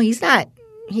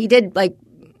 he did like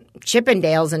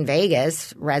Chippendales in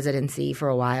Vegas residency for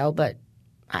a while, but,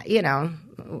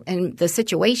 and the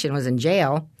situation was in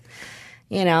jail.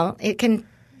 It can.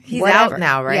 He's whatever. out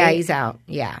now, right? Yeah, he's out.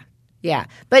 Yeah, yeah.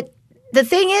 But the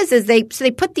thing is they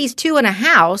put these 2 in a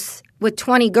house with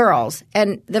 20 girls,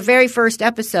 and the very first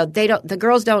episode, the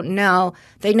girls don't know.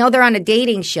 They know they're on a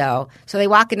dating show, so they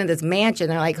walk into this mansion.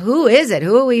 They're like, "Who is it?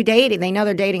 Who are we dating?" They know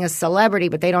they're dating a celebrity,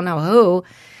 but they don't know who.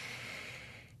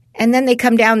 And then they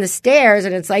come down the stairs,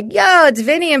 and it's like, "Yo, it's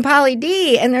Vinny and Pauly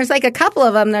D." And there's like a couple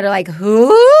of them that are like, "Who?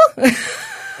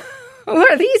 Who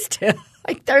are these 2?"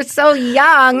 Like they're so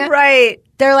young, Right.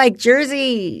 They're like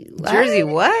Jersey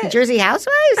what? Jersey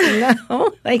Housewives?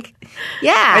 No, like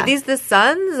yeah. Are these the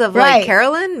sons of Right. like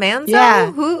Carolyn Manzo?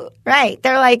 Yeah. Who? right?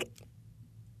 They're like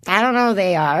I don't know who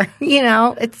they are.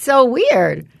 It's so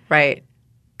weird Right.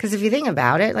 because if you think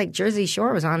about it, like Jersey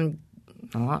Shore was on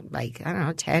a lot, like I don't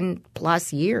know, 10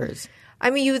 plus years. I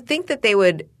mean, you would think that they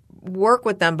would work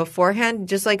with them beforehand,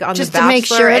 just like on Just The to Bachelor. make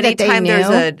sure that they anytime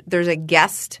knew. there's a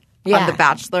guest on Yeah. The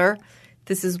Bachelor.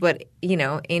 This is what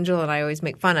Angel and I always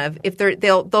make fun of. If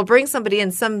they'll bring somebody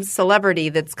in, some celebrity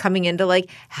that's coming in to like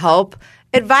help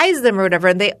advise them or whatever,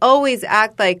 and they always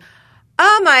act like,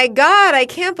 "Oh my God, I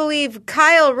can't believe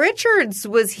Kyle Richards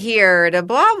was here." To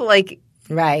blah blah. Like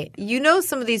Right,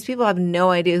 some of these people have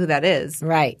no idea who that is.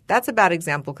 right. That's a bad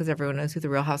example because everyone knows who the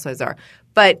Real Housewives are.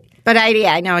 But But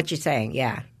I know what you're saying.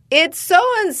 Yeah, it's so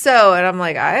and so, and I'm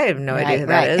like, I have no idea who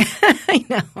that is. I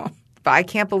know. But I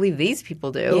can't believe these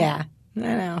people do. Yeah, I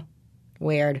know.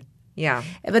 Weird. Yeah.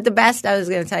 But the best, I was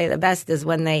going to tell you, the best is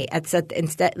when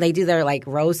instead they do their like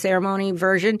rose ceremony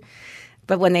version,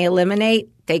 but when they eliminate,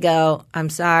 they go, "I'm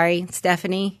sorry,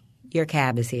 Stephanie, your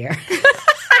cab is here."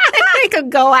 They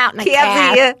could go out in a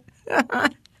cab.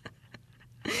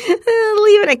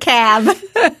 Leave in a cab.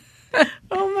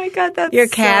 Oh my God, that's Your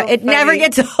cab. so It never funny.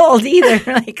 gets old either.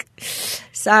 Like,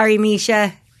 sorry,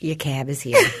 Misha, your cab is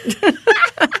here.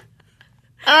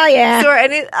 Oh yeah. So are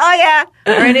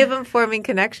any of them forming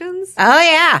connections? Oh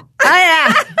yeah.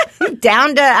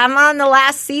 I'm on the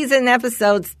last season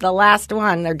episodes, the last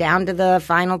one. They're down to the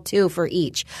final 2 for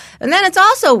each. And then it's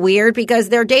also weird because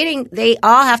they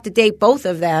all have to date both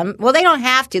of them. Well, they don't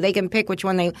have to. They can pick which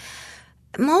one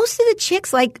most of the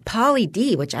chicks like Pauly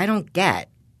D, which I don't get.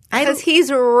 Because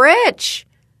he's rich.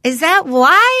 Is that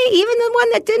why? Even the one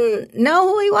that didn't know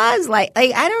who he was? Like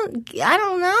I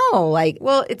don't know. Like,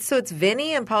 Well, it's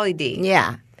Vinny and Pauly D.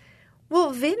 yeah.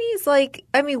 Well, Vinny's like,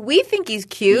 I mean, we think he's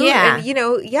cute. Yeah.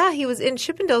 And, he was in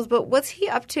Chippendales, but what's he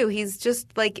up to? He's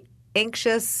just like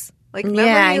anxious. Like, remember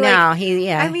Yeah, I he, know.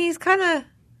 like, I mean, he's kind of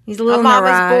He's a a little mama's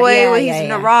neurotic. boy. Yeah, He's yeah,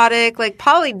 yeah. neurotic. Like,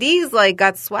 Pauly D's like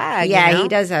got swag. Yeah, you know? he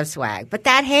does have swag. But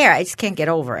that hair, I just can't get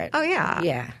over it. Oh, yeah.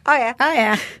 Yeah. Oh, yeah. Oh,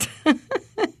 yeah.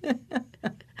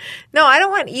 No, I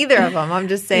don't want either of them. I'm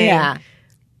just saying. Yeah.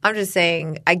 I'm just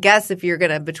saying, I guess if you're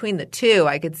going to, between the 2,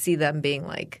 I could see them being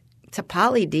like, To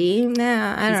Pauly D? No,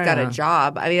 I don't he's got know. a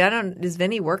job. I mean, is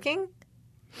Vinny working?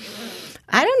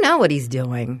 I don't know what he's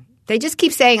doing. They just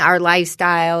keep saying our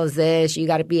lifestyle is this. You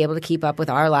got to be able to keep up with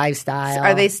our lifestyle.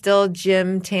 Are they still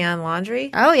gym, tan,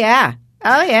 laundry? Oh, yeah.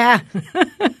 Oh, yeah.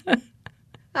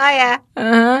 Oh, yeah.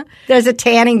 Uh-huh. There's a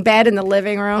tanning bed in the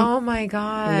living room. Oh my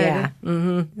God. Yeah.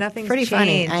 Mm-hmm. Nothing's Pretty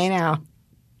changed. funny. I know.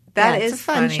 That it's is a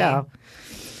fun funny. show.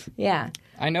 Yeah.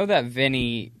 I know that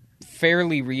Vinny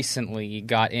fairly recently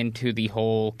got into the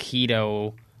whole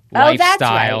keto that's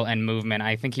lifestyle right. and movement.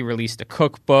 I think he released a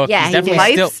cookbook. Yeah, He's he definitely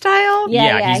did. still Lifestyle?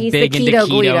 Yeah, he's he's big the into Keto keto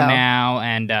Guido. now,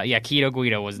 and Keto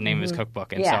Guido was the name of his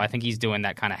cookbook, and so Yeah. I think he's doing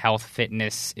that kind of health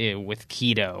fitness with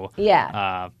keto.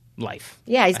 Yeah. Life.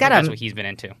 Yeah, he's I got think a- that's what he's been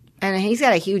into. And he's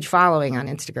got a huge following on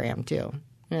Instagram, too.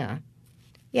 Yeah.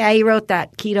 Yeah, he wrote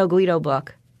that Keto Guido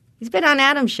book. He's been on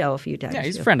Adam's show a few times. Yeah,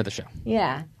 he's a too. friend of the show.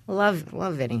 Yeah. Love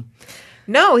Vinny.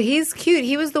 No, he's cute.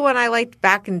 He was the one I liked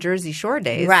back in Jersey Shore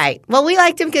days. Right. Well, we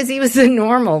liked him because he was the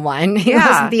normal one. He Yeah.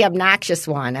 wasn't the obnoxious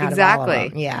one out of all of Exactly.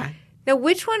 them. Yeah. Now,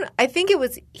 which one? I think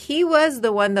he was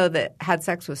the one, though, that had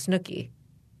sex with Snooki.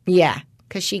 Yeah.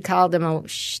 Because she called him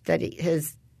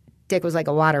his dick was like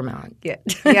a watermelon. Yeah.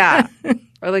 Yeah.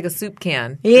 Or like a soup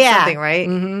can. Or Yeah. something, right?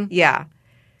 Mm-hmm. Yeah.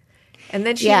 And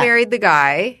then she Yeah. married the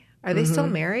guy. Are they still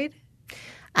married?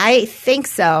 I think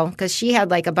so because she had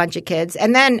like a bunch of kids.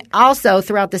 And then also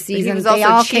throughout the season, was they also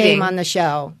all cheating. came on the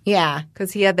show. Yeah.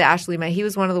 Because he had the Ashley. He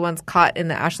was one of the ones caught in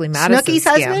the Ashley Madison Snooki's scam.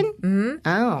 husband? Mm-hmm.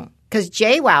 Oh. Because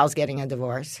JWoww's getting a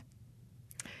divorce.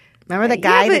 Remember the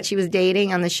guy but- that she was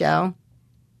dating on the show?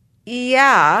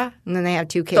 Yeah. And then they have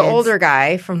two kids. The older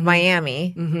guy from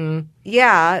Miami. Mm-hmm.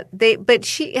 Yeah.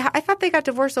 I thought they got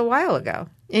divorced a while ago.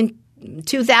 In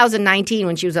 2019,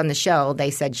 when she was on the show, they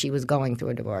said she was going through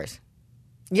a divorce.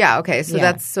 Yeah. Okay. So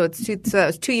Yeah. that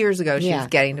was 2 years ago. She Yeah. was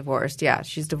getting divorced. Yeah.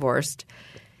 She's divorced.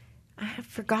 I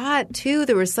forgot too.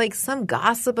 There was like some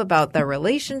gossip about the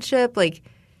relationship. Like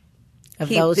Of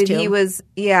those two? He was.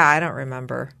 Yeah. I don't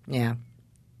remember. Yeah.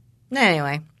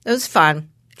 Anyway, it was fun.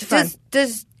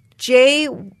 Does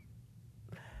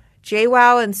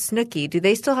JWoww and Snooki, do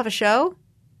they still have a show?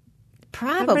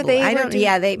 Probably. they I were don't.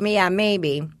 Yeah,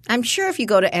 maybe. I'm sure if you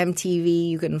go to MTV,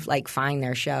 you can like find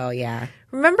their show. Yeah.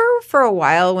 Remember for a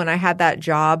while when I had that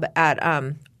job at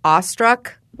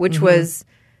Awestruck, which was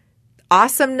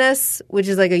Awesomeness, which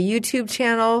is like a YouTube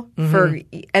channel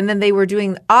and then they were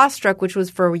doing Awestruck, which was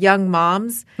for young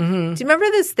moms. Do you remember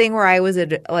this thing where I was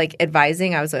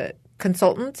advising? I was a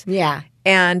consultant. Yeah.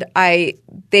 And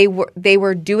they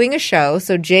were doing a show.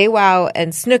 So JWoww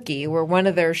and Snooki were one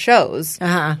of their shows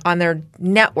on their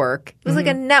network. It was like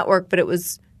a network, but it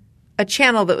was a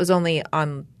channel that was only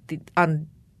on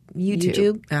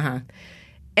YouTube. Uh-huh.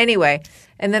 Anyway,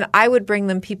 and then I would bring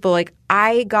them people like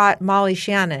I got Molly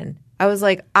Shannon. I was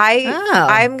like,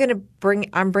 I'm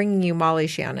bringing you Molly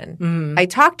Shannon. I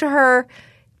talked to her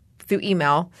through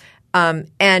email.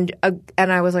 And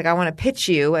I was like, I want to pitch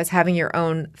you as having your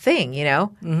own thing, you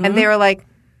know? And they were like,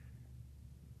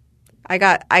 I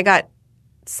got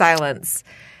silence.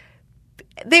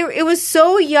 It was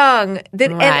so young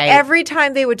that and every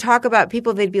time they would talk about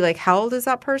people, they'd be like, how old is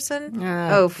that person?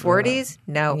 40s?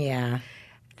 No. Yeah.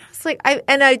 I was like, I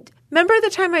remember the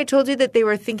time I told you that they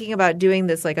were thinking about doing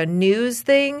this like a news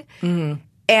thing,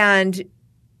 and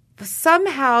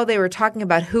somehow they were talking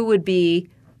about who would be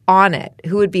on it,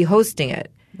 who would be hosting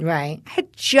it. Right. I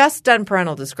had just done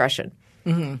Parental Discretion.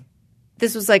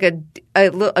 This was like a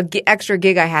extra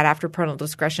gig I had after Parental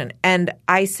Discretion, and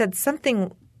I said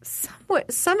something.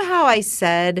 Somehow I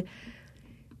said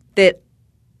that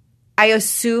I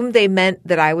assumed they meant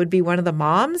that I would be one of the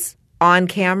moms on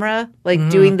camera, like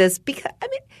doing this because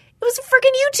it was a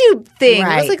freaking YouTube thing. It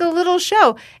Right. was like a little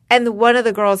show, and one of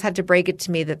the girls had to break it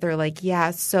to me that they're like, "Yeah,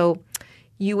 so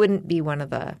you wouldn't be one of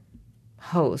the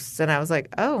hosts," and I was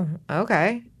like, "Oh,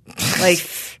 okay." Like,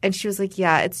 and she was like,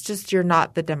 "Yeah, it's just you're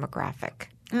not the demographic."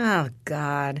 Oh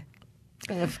God.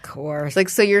 Of course. Like,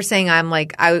 so you're saying I'm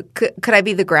like, could I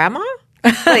be the grandma?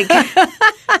 Like,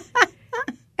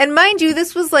 and mind you,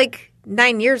 this was like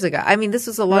 9 years ago. I mean, this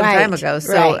was a long time ago,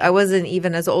 so I wasn't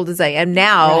even as old as I am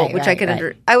now, which I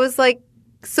can I was like,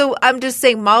 so I'm just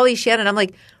saying Molly Shannon. I'm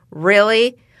like,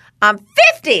 really? I'm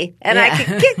 50 and I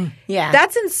can get Yeah.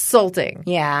 That's insulting.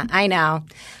 Yeah, I know.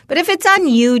 But if it's on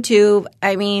YouTube,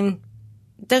 I mean,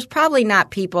 there's probably not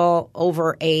people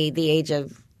over the age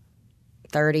of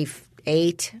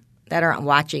 38 that are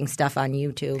watching stuff on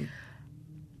YouTube.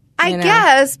 I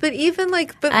guess, but even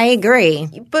like, I agree.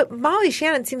 But Molly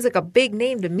Shannon seems like a big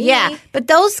name to me. Yeah, but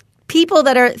those people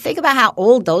think about how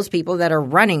old those people that are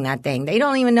running that thing. They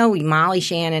don't even know who Molly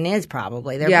Shannon is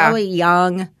probably. They're probably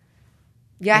young.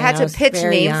 Yeah, I had to pitch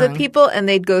names of people, and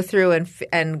they'd go through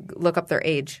and look up their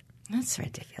age. That's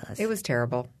ridiculous. It was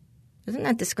terrible. Isn't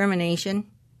that discrimination?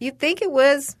 You'd think it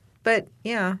was, but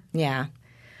yeah. Yeah.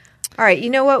 All right,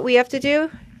 you know what we have to do?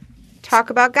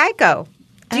 Talk about Geico.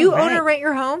 Do you All own or right. rent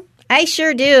your home? I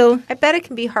sure do. I bet it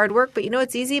can be hard work, but you know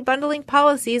it's easy? Bundling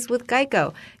policies with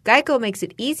Geico. Geico makes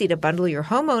it easy to bundle your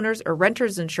homeowners or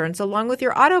renters insurance along with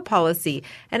your auto policy.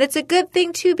 And it's a good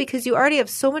thing, too, because you already have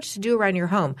so much to do around your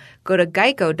home. Go to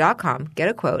geico.com, get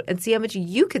a quote, and see how much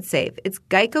you could save. It's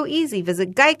Geico easy.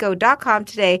 Visit geico.com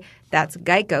today. That's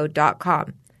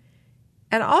geico.com.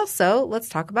 And also, let's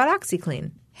talk about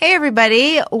OxyClean. Hey,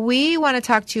 everybody. We want to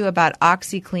talk to you about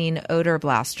OxyClean odor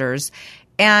blasters.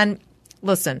 And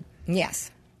listen.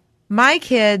 Yes. My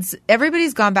kids,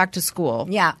 everybody's gone back to school.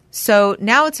 Yeah. So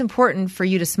now it's important for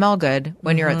you to smell good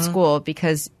when you're at school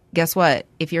because guess what?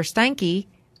 If you're stanky,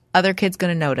 other kids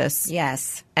going to notice.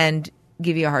 Yes. And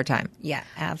give you a hard time. Yeah,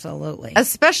 absolutely.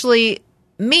 Especially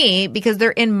me because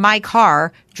they're in my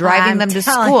car driving I'm them to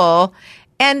telling- school.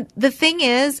 And the thing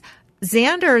is,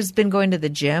 Xander's been going to the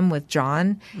gym with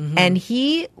John and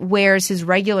he wears his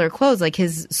regular clothes, like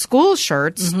his school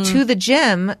shirts to the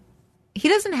gym. He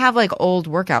doesn't have like old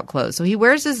workout clothes. So he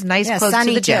wears his nice clothes to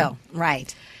Sunny the gym. too.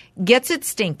 Right. Gets it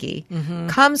stinky,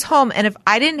 comes home, and if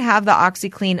I didn't have the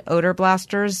OxyClean odor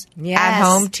blasters Yes. at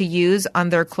home to use on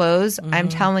their clothes, I'm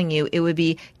telling you, it would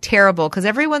be terrible. Because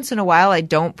every once in a while, I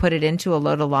don't put it into a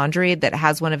load of laundry that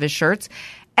has one of his shirts.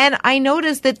 And I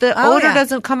notice that the odor yeah.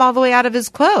 doesn't come all the way out of his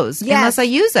clothes unless I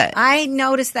use it. I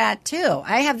noticed that too.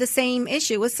 I have the same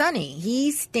issue with Sonny.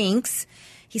 He stinks.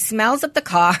 He smells up the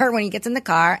car when he gets in the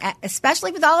car,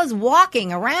 especially with all his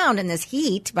walking around in this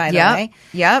heat, by the way.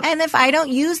 Yep. And if I don't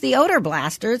use the odor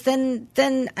blasters, then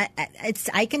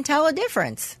I can tell a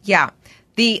difference. Yeah.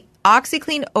 The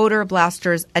OxyClean odor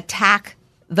blasters attack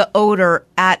the odor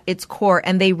at its core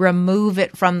and they remove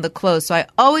it from the clothes. So I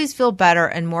always feel better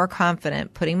and more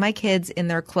confident putting my kids in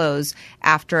their clothes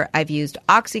after I've used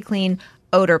OxyClean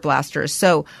odor blasters.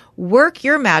 So work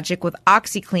your magic with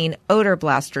OxyClean odor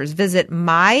blasters. Visit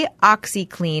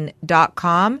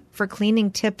myoxyclean.com for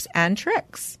cleaning tips and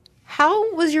tricks.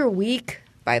 How was your week,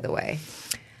 by the way?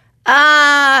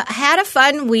 Had a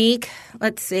fun week.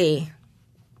 Let's see.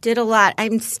 Did a lot.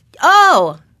 I'm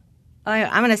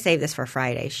going to save this for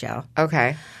Friday's show.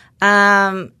 Okay.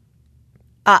 I'll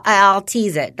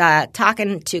tease it.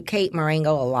 Talking to Kate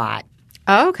Marengo a lot.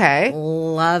 Okay.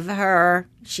 Love her.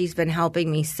 She's been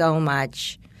helping me so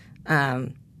much.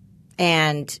 And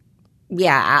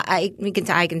yeah, I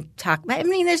can talk. I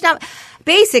mean, there's not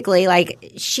basically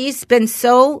like she's been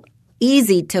so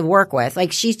easy to work with.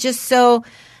 Like she's just so.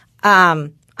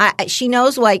 She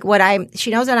knows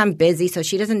she knows that I'm busy, so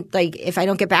she doesn't like if I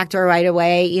don't get back to her right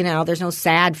away, you know, there's no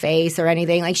sad face or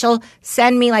anything. Like she'll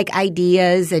send me like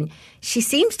ideas and she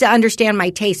seems to understand my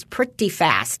taste pretty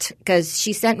fast because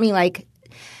she sent me like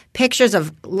pictures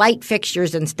of light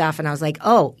fixtures and stuff and I was like,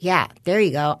 oh yeah, there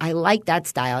you go. I like that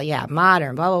style. Yeah,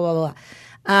 modern, blah, blah, blah,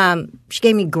 blah. She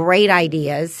gave me great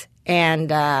ideas and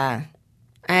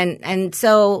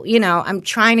so, you know, I'm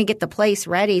trying to get the place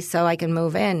ready so I can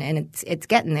move in, and it's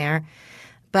getting there.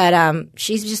 But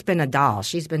she's just been a doll.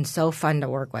 She's been so fun to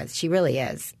work with. She really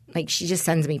is. Like, she just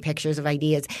sends me pictures of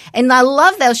ideas. And I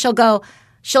love that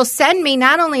she'll send me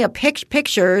not only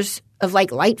pictures of,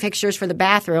 like, light fixtures for the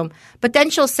bathroom, but then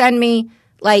she'll send me,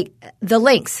 like, the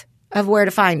links of where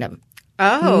to find them.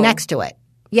 Oh. Next to it.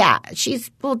 Yeah. She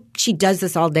does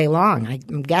this all day long,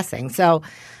 I'm guessing. So,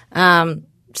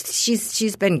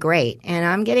 she's been great, and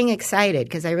I'm getting excited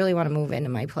because I really want to move into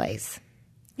my place.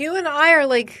 You and I are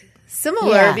like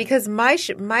similar Yeah. because my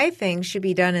thing should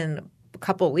be done in a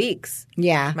couple weeks.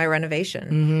 Yeah. My renovation.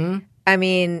 Mm-hmm. I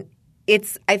mean,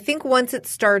 I think once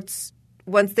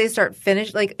they start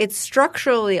finished, like it's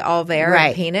structurally all there Right.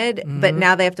 and painted, but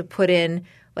now they have to put in,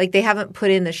 like they haven't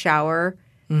put in the shower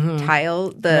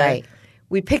tile. Right.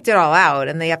 We picked it all out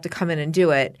and they have to come in and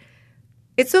do it.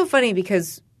 It's so funny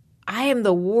because I am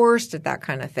the worst at that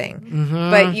kind of thing.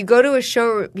 But you go to a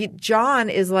show, John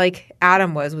is like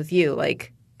Adam was with you.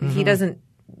 Like he doesn't,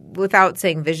 without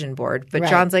saying vision board, but Right.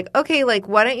 John's like, okay, like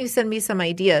why don't you send me some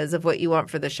ideas of what you want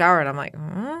for the shower? And I'm like,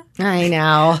 I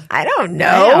know. I don't know.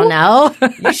 I don't know.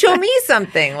 You show me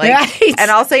something, like, Right. and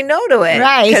I'll say no to it,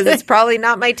 Right. Because it's probably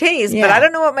not my taste. But Yeah. I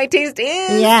don't know what my taste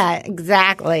is. Yeah,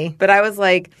 exactly. But I was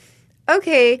like,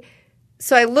 okay.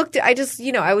 So I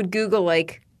would Google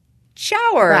like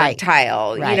shower Right.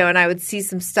 tile, Right. and I would see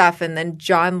some stuff. And then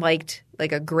John liked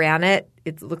like a granite.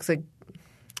 It looks like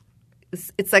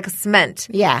it's like a cement.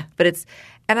 Yeah. But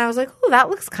and I was like, oh, that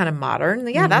looks kind of modern.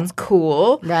 Yeah, that's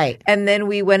cool. Right. And then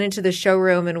we went into the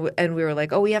showroom and we were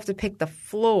like, oh, we have to pick the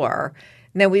floor.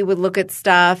 And then we would look at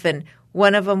stuff and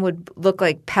one of them would look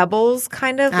like pebbles,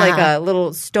 kind of like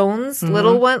little stones,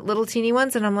 little teeny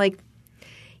ones. And I'm like,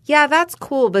 yeah, that's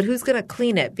cool, but who's going to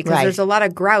clean it? Because Right. there's a lot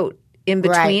of grout in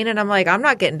between. Right. And I'm like, I'm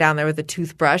not getting down there with a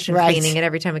toothbrush and Right. cleaning it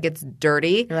every time it gets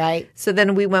dirty. Right. So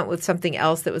then we went with something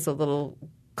else that was a little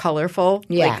colorful.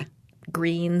 Yeah. Like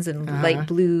greens and light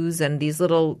blues and these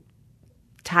little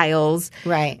tiles.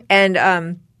 Right. And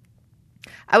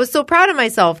I was so proud of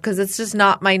myself because it's just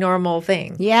not my normal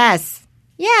thing. Yes.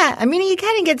 Yeah. I mean, it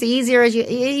kind of gets easier as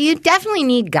you definitely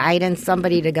need guidance,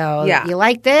 somebody to go, Yeah. you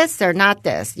like this or not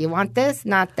this? You want this,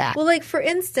 not that. Well, like for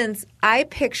instance, I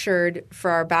pictured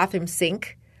for our bathroom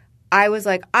sink, I was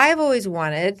like, I've always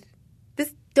wanted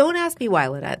this. Don't ask me why,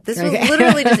 Lynette. This was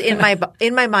literally just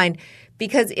in my mind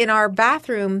because in our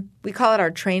bathroom, we call it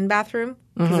our train bathroom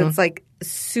because it's like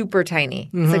super tiny.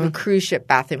 It's like a cruise ship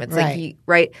bathroom. It's like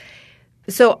right.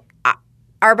 So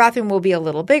our bathroom will be a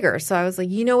little bigger. So I was like,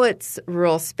 you know what's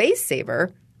real space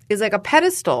saver is like a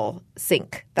pedestal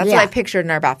sink. That's what I pictured in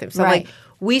our bathroom. So I'm like,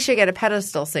 we should get a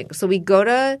pedestal sink. So we go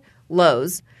to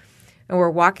Lowe's and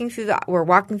we're walking through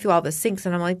all the sinks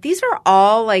and I'm like, these are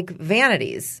all like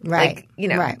vanities. Right. Like, you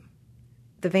know, Right.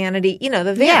 the vanity, you know,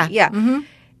 the van. Yeah. And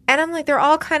I'm like, they're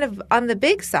all kind of on the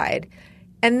big side.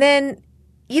 And then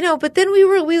you know, but then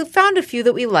we found a few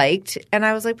that we liked, and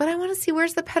I was like, but I want to see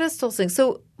where's the pedestal sink.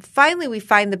 So finally we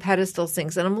find the pedestal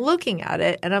sinks, and I'm looking at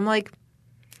it, and I'm like,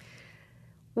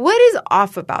 what is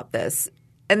off about this?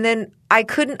 And then I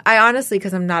honestly,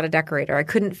 because I'm not a decorator, I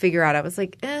couldn't figure out. I was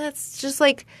like, it's just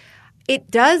like,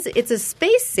 it's a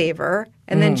space saver.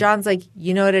 And then John's like,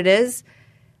 you know what it is?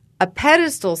 A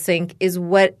pedestal sink is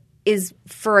what is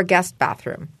for a guest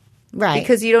bathroom. Right.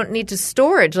 Because you don't need to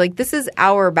storage. Like, this is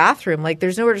our bathroom. Like,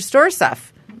 there's nowhere to store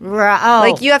stuff. Oh.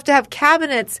 Like, you have to have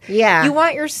cabinets. Yeah. You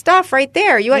want your stuff right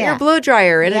there. You want your blow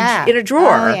dryer in a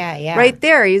drawer. Oh, yeah. Right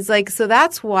there. He's like, so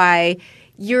that's why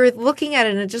you're looking at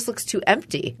it and it just looks too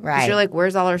empty. 'Cause Right. you're like,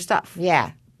 where's all our stuff?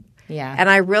 Yeah. Yeah. And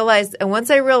once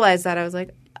I realized that, I was like,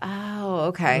 oh,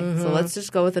 okay. So let's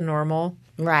just go with a normal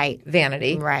Right.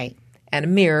 vanity. Right. And a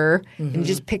mirror and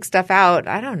just pick stuff out.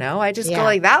 I don't know. I just go Yeah.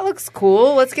 like, that looks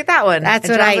cool. Let's get that one. That's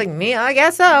and what John's like, me? I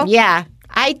guess so. Oh. Yeah.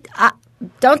 I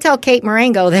don't tell Kate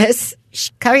Marengo this.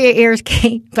 Cover your ears,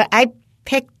 Kate. But I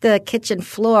picked the kitchen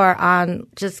floor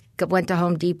went to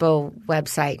Home Depot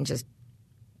website and just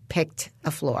picked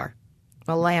a floor,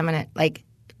 a laminate, like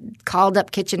called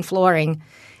up kitchen flooring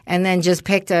and then just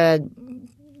picked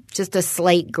just a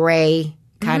slate gray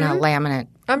kind of laminate.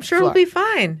 I'm sure floor. it'll be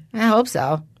fine. I hope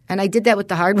so. And I did that with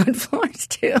the hardwood floors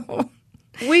too.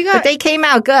 But they came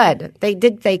out good. They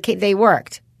did. They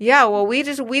worked. Yeah, well,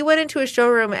 we went into a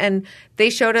showroom and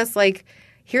they showed us like,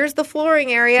 here's the flooring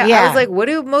area. Yeah. I was like, what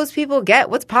do most people get?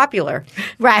 What's popular?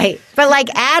 Right. But like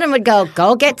Adam would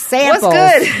go get samples.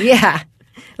 What's good? Yeah.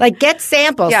 Like get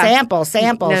samples, Yeah. sample.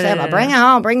 No. Bring it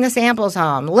home. Bring the samples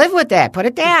home. Live with it. Put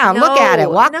it down. No, Look at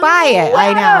it. Walk no, by it.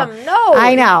 I know. Adam, no.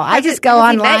 I know. I just go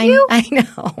has he met online. you? I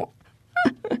know.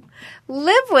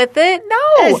 Live with it?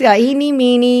 No. So, eeny,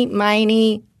 meeny,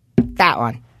 miny. That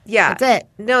one. Yeah. That's it.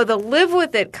 No, the live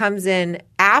with it comes in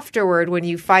afterward when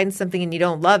you find something and you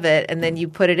don't love it and then you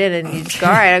put it in and you just go,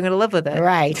 all right, I'm going to live with it.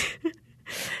 Right.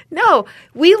 No,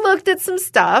 we looked at some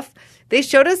stuff. They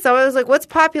showed us some. I was like, what's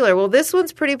popular? Well, this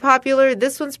one's pretty popular.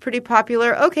 This one's pretty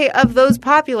popular. Okay, of those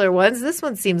popular ones, this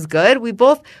one seems good.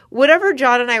 Whatever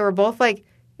John and I were both like,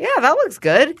 yeah, that looks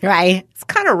good. Right. It's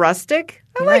kind of rustic.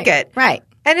 I like it. Right.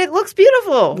 And it looks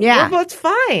beautiful. Yeah. We're both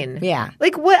fine. Yeah.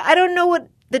 Like what? I don't know what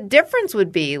the difference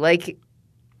would be. Like,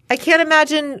 I can't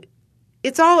imagine.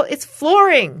 It's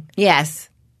flooring. Yes.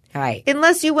 Right.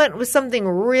 Unless you went with something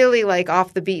really like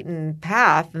off the beaten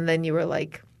path and then you were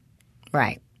like.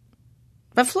 Right.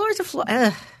 But floor's a floor.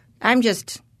 Ugh. I'm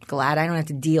just glad I don't have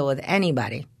to deal with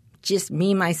anybody. Just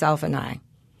me, myself, and I.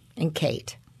 And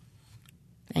Kate.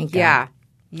 Thank you. Yeah.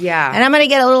 Yeah. And I'm going to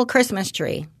get a little Christmas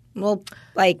tree. Little,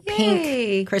 like, Yay.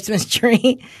 pink Christmas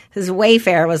tree. This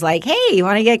Wayfair was like, hey, you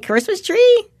want to get a Christmas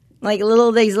tree? Like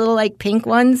these little, like, pink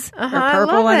ones or I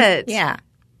purple love ones. it. Yeah.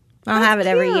 I'll have it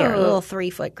every year. A cute. little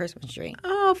 3-foot Christmas tree.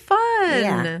 Oh, fun.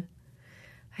 Yeah.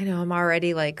 I know. I'm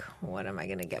already like, what am I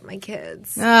going to get my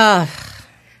kids? Ugh.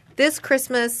 This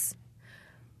Christmas,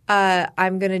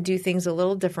 I'm going to do things a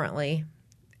little differently.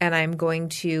 And I'm going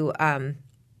to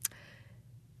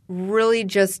really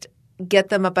just get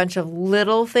them a bunch of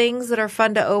little things that are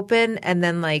fun to open and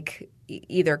then like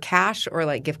either cash or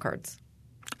like gift cards.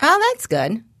 Oh, that's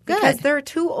good. Good. Because they're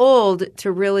too old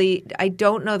to really – I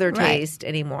don't know their Right. taste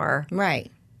anymore.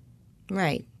 Right.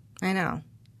 Right. I know.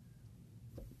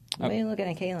 What are you looking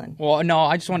at, Kaylin? Well, no,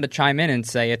 I just wanted to chime in and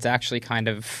say it's actually kind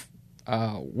of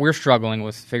we're struggling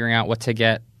with figuring out what to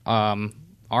get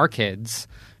our kids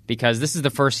because this is the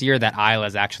first year that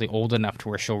Isla's actually old enough to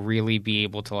where she'll really be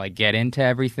able to like get into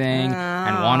everything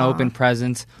and want to open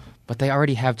presents. but they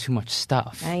already have too much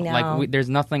stuff. I know. Like, there's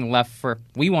nothing left for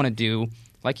 – we want to do,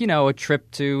 like, a trip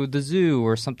to the zoo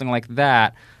or something like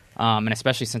that. And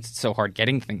especially since it's so hard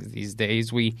getting things these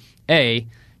days, we,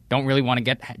 don't really want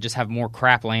to just have more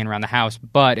crap laying around the house,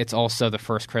 but it's also the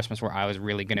first Christmas where I was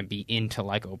really going to be into,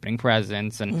 like, opening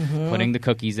presents and putting the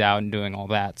cookies out and doing all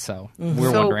that. So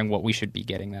we're wondering what we should be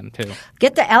getting them, too.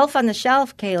 Get the elf on the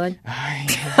shelf, Kaylin.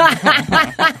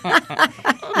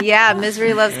 Yeah,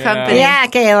 misery loves company. Yeah,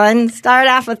 Kaylin. Start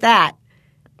off with that.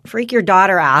 Freak your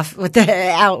daughter off with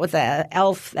the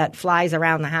elf that flies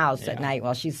around the house at night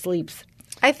while she sleeps.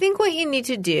 I think what you need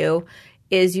to do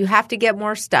is you have to get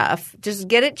more stuff. Just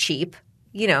get it cheap.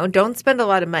 Don't spend a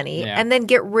lot of money. Yeah. And then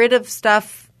get rid of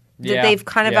stuff that they've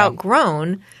kind of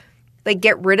outgrown. Like,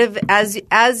 get rid of as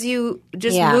you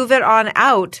just move it on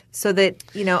out so that,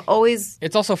 always.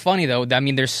 It's also funny, though. I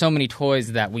mean, there's so many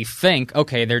toys that we think,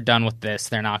 okay, they're done with this.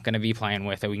 They're not going to be playing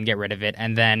with it. We can get rid of it.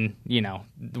 And then,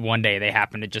 one day they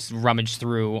happen to just rummage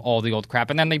through all the old crap.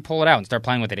 And then they pull it out and start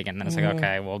playing with it again. And then it's like,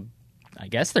 okay, well, I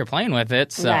guess they're playing with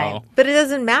it. So, right. But it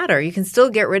doesn't matter. You can still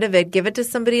get rid of it. Give it to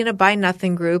somebody in a buy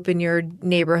nothing group in your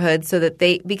neighborhood so that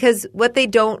because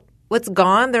what's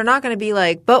gone, they're not going to be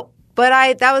like, but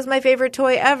that was my favorite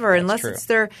toy ever. That's unless true. It's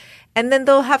their, and then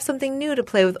they'll have something new to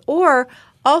play with. Or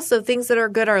also things that are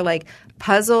good are like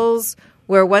puzzles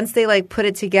where once they like put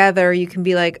it together, you can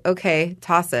be like, okay,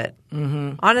 toss it.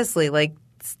 Mm-hmm. Honestly, like.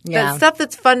 That stuff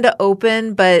that's fun to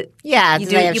open, but you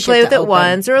play with it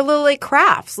once, or little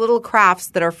crafts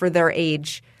that are for their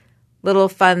age, little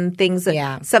fun things,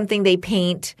 something they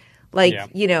paint,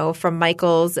 from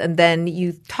Michael's, and then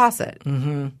you toss it.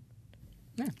 Mm-hmm.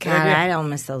 Yeah, God, I don't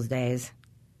miss those days.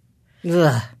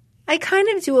 Ugh. I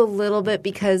kind of do a little bit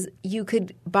because you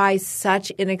could buy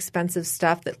such inexpensive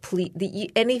stuff that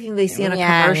anything they see on a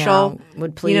commercial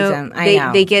would please them.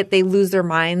 They lose their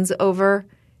minds over.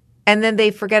 And then they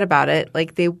forget about it.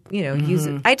 Like they, use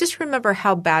it. I just remember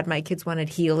how bad my kids wanted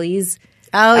Heelys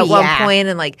at one point,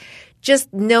 and like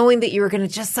just knowing that you were going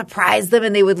to just surprise them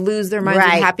and they would lose their minds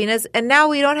with happiness. And now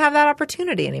we don't have that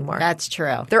opportunity anymore. That's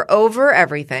true. They're over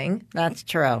everything. That's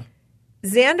true.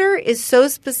 Xander is so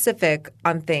specific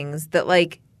on things that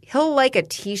like he'll like a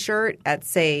T-shirt at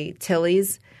say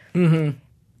Tilly's,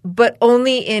 but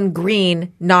only in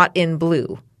green, not in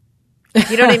blue.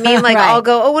 You know what I mean? Like I'll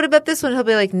go, oh, what about this one? He'll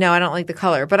be like, no, I don't like the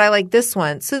color, but I like this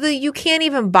one. So that you can't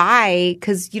even buy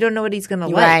because you don't know what he's going to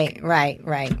like.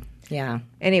 Right. Yeah.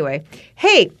 Anyway,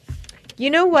 hey, you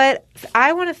know what?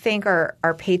 I want to thank our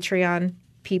Patreon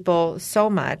people so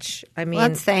much. I mean,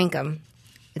 let's thank them.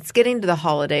 It's getting to the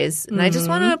holidays, and I just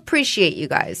want to appreciate you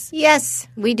guys. Yes,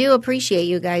 we do appreciate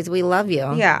you guys. We love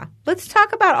you. Yeah. Let's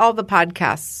talk about all the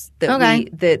podcasts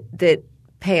that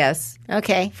pay us.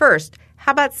 Okay. First,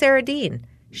 how about Sarah Dean,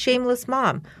 Shameless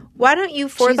Mom? Why don't you,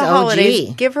 for the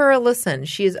holidays, give her a listen?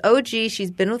 She is OG. She's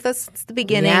been with us since the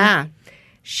beginning. Yeah.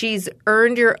 She's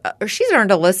earned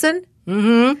a listen.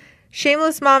 Mm-hmm.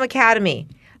 Shameless Mom Academy.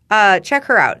 Check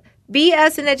her out.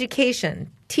 BS in Education.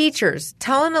 Teachers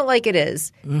telling it like it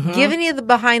is. Mm-hmm. Giving you the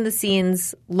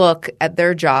behind-the-scenes look at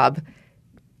their job.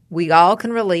 We all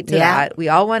can relate to that. We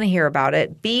all want to hear about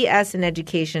it. BS in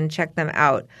Education. Check them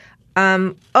out.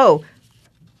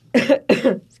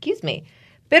 Excuse me.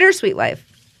 Bittersweet Life.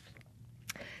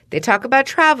 They talk about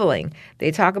traveling.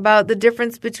 They talk about the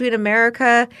difference between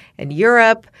America and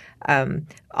Europe.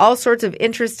 All sorts of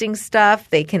interesting stuff.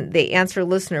 They answer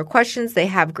listener questions. They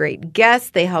have great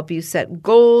guests. They help you set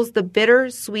goals. The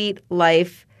Bittersweet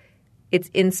Life. It's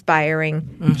inspiring.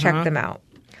 Mm-hmm. Check them out.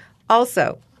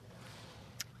 Also,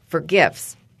 for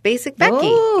gifts, Basic Becky.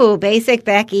 Ooh, Basic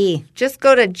Becky. Just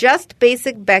go to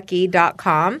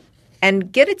justbasicbecky.com.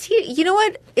 And get a T. You know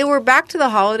what? We're back to the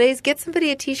holidays. Get somebody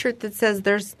a T-shirt that says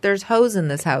 "There's hose in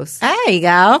this house." There you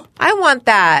go. I want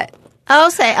that.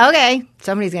 Okay.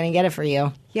 Somebody's gonna get it for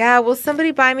you. Yeah. Will somebody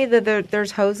buy me the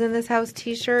 "There's hose in this house"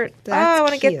 T-shirt? I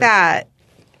want to get that.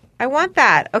 I want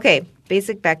that. Okay,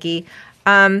 Basic Becky.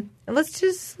 And let's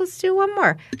do one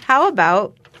more. How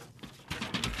about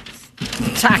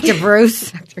Dr.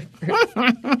 Bruce?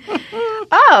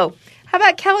 Oh, how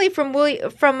about Kelly from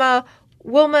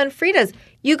Wilma and Frida's.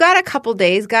 You got a couple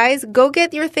days, guys. Go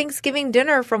get your Thanksgiving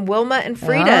dinner from Wilma and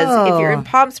Frida's if you're in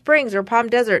Palm Springs or Palm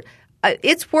Desert.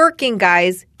 It's working,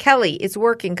 guys. Kelly, it's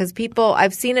working because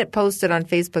I've seen it posted on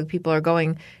Facebook. People are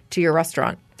going to your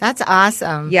restaurant. That's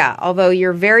awesome. Yeah, although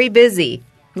you're very busy.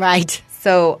 Right.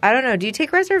 So, I don't know. Do you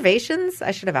take reservations? I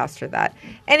should have asked her that.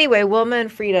 Anyway, Wilma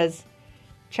and Frida's,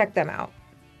 check them out.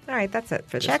 All right, that's it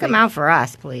for this Check week. them out for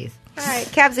us, please. All right,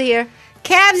 Cabs are here.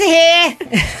 Cabs are here.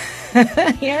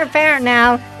 You're a parent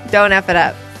now. Don't F it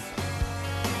up.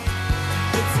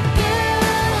 It's you.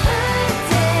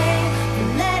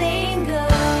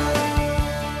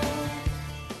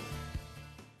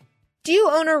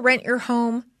 homeowner rent your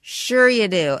home? Sure you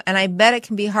do. And I bet it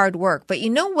can be hard work. But you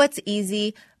know what's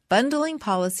easy? Bundling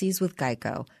policies with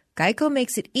Geico. Geico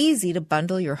makes it easy to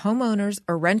bundle your homeowner's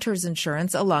or renter's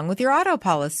insurance along with your auto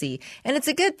policy. And it's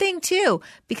a good thing, too,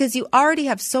 because you already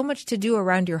have so much to do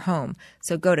around your home.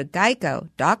 So go to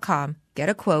geico.com, get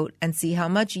a quote, and see how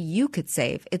much you could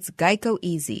save. It's Geico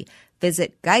easy.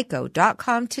 Visit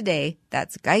geico.com today.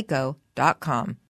 That's geico.com.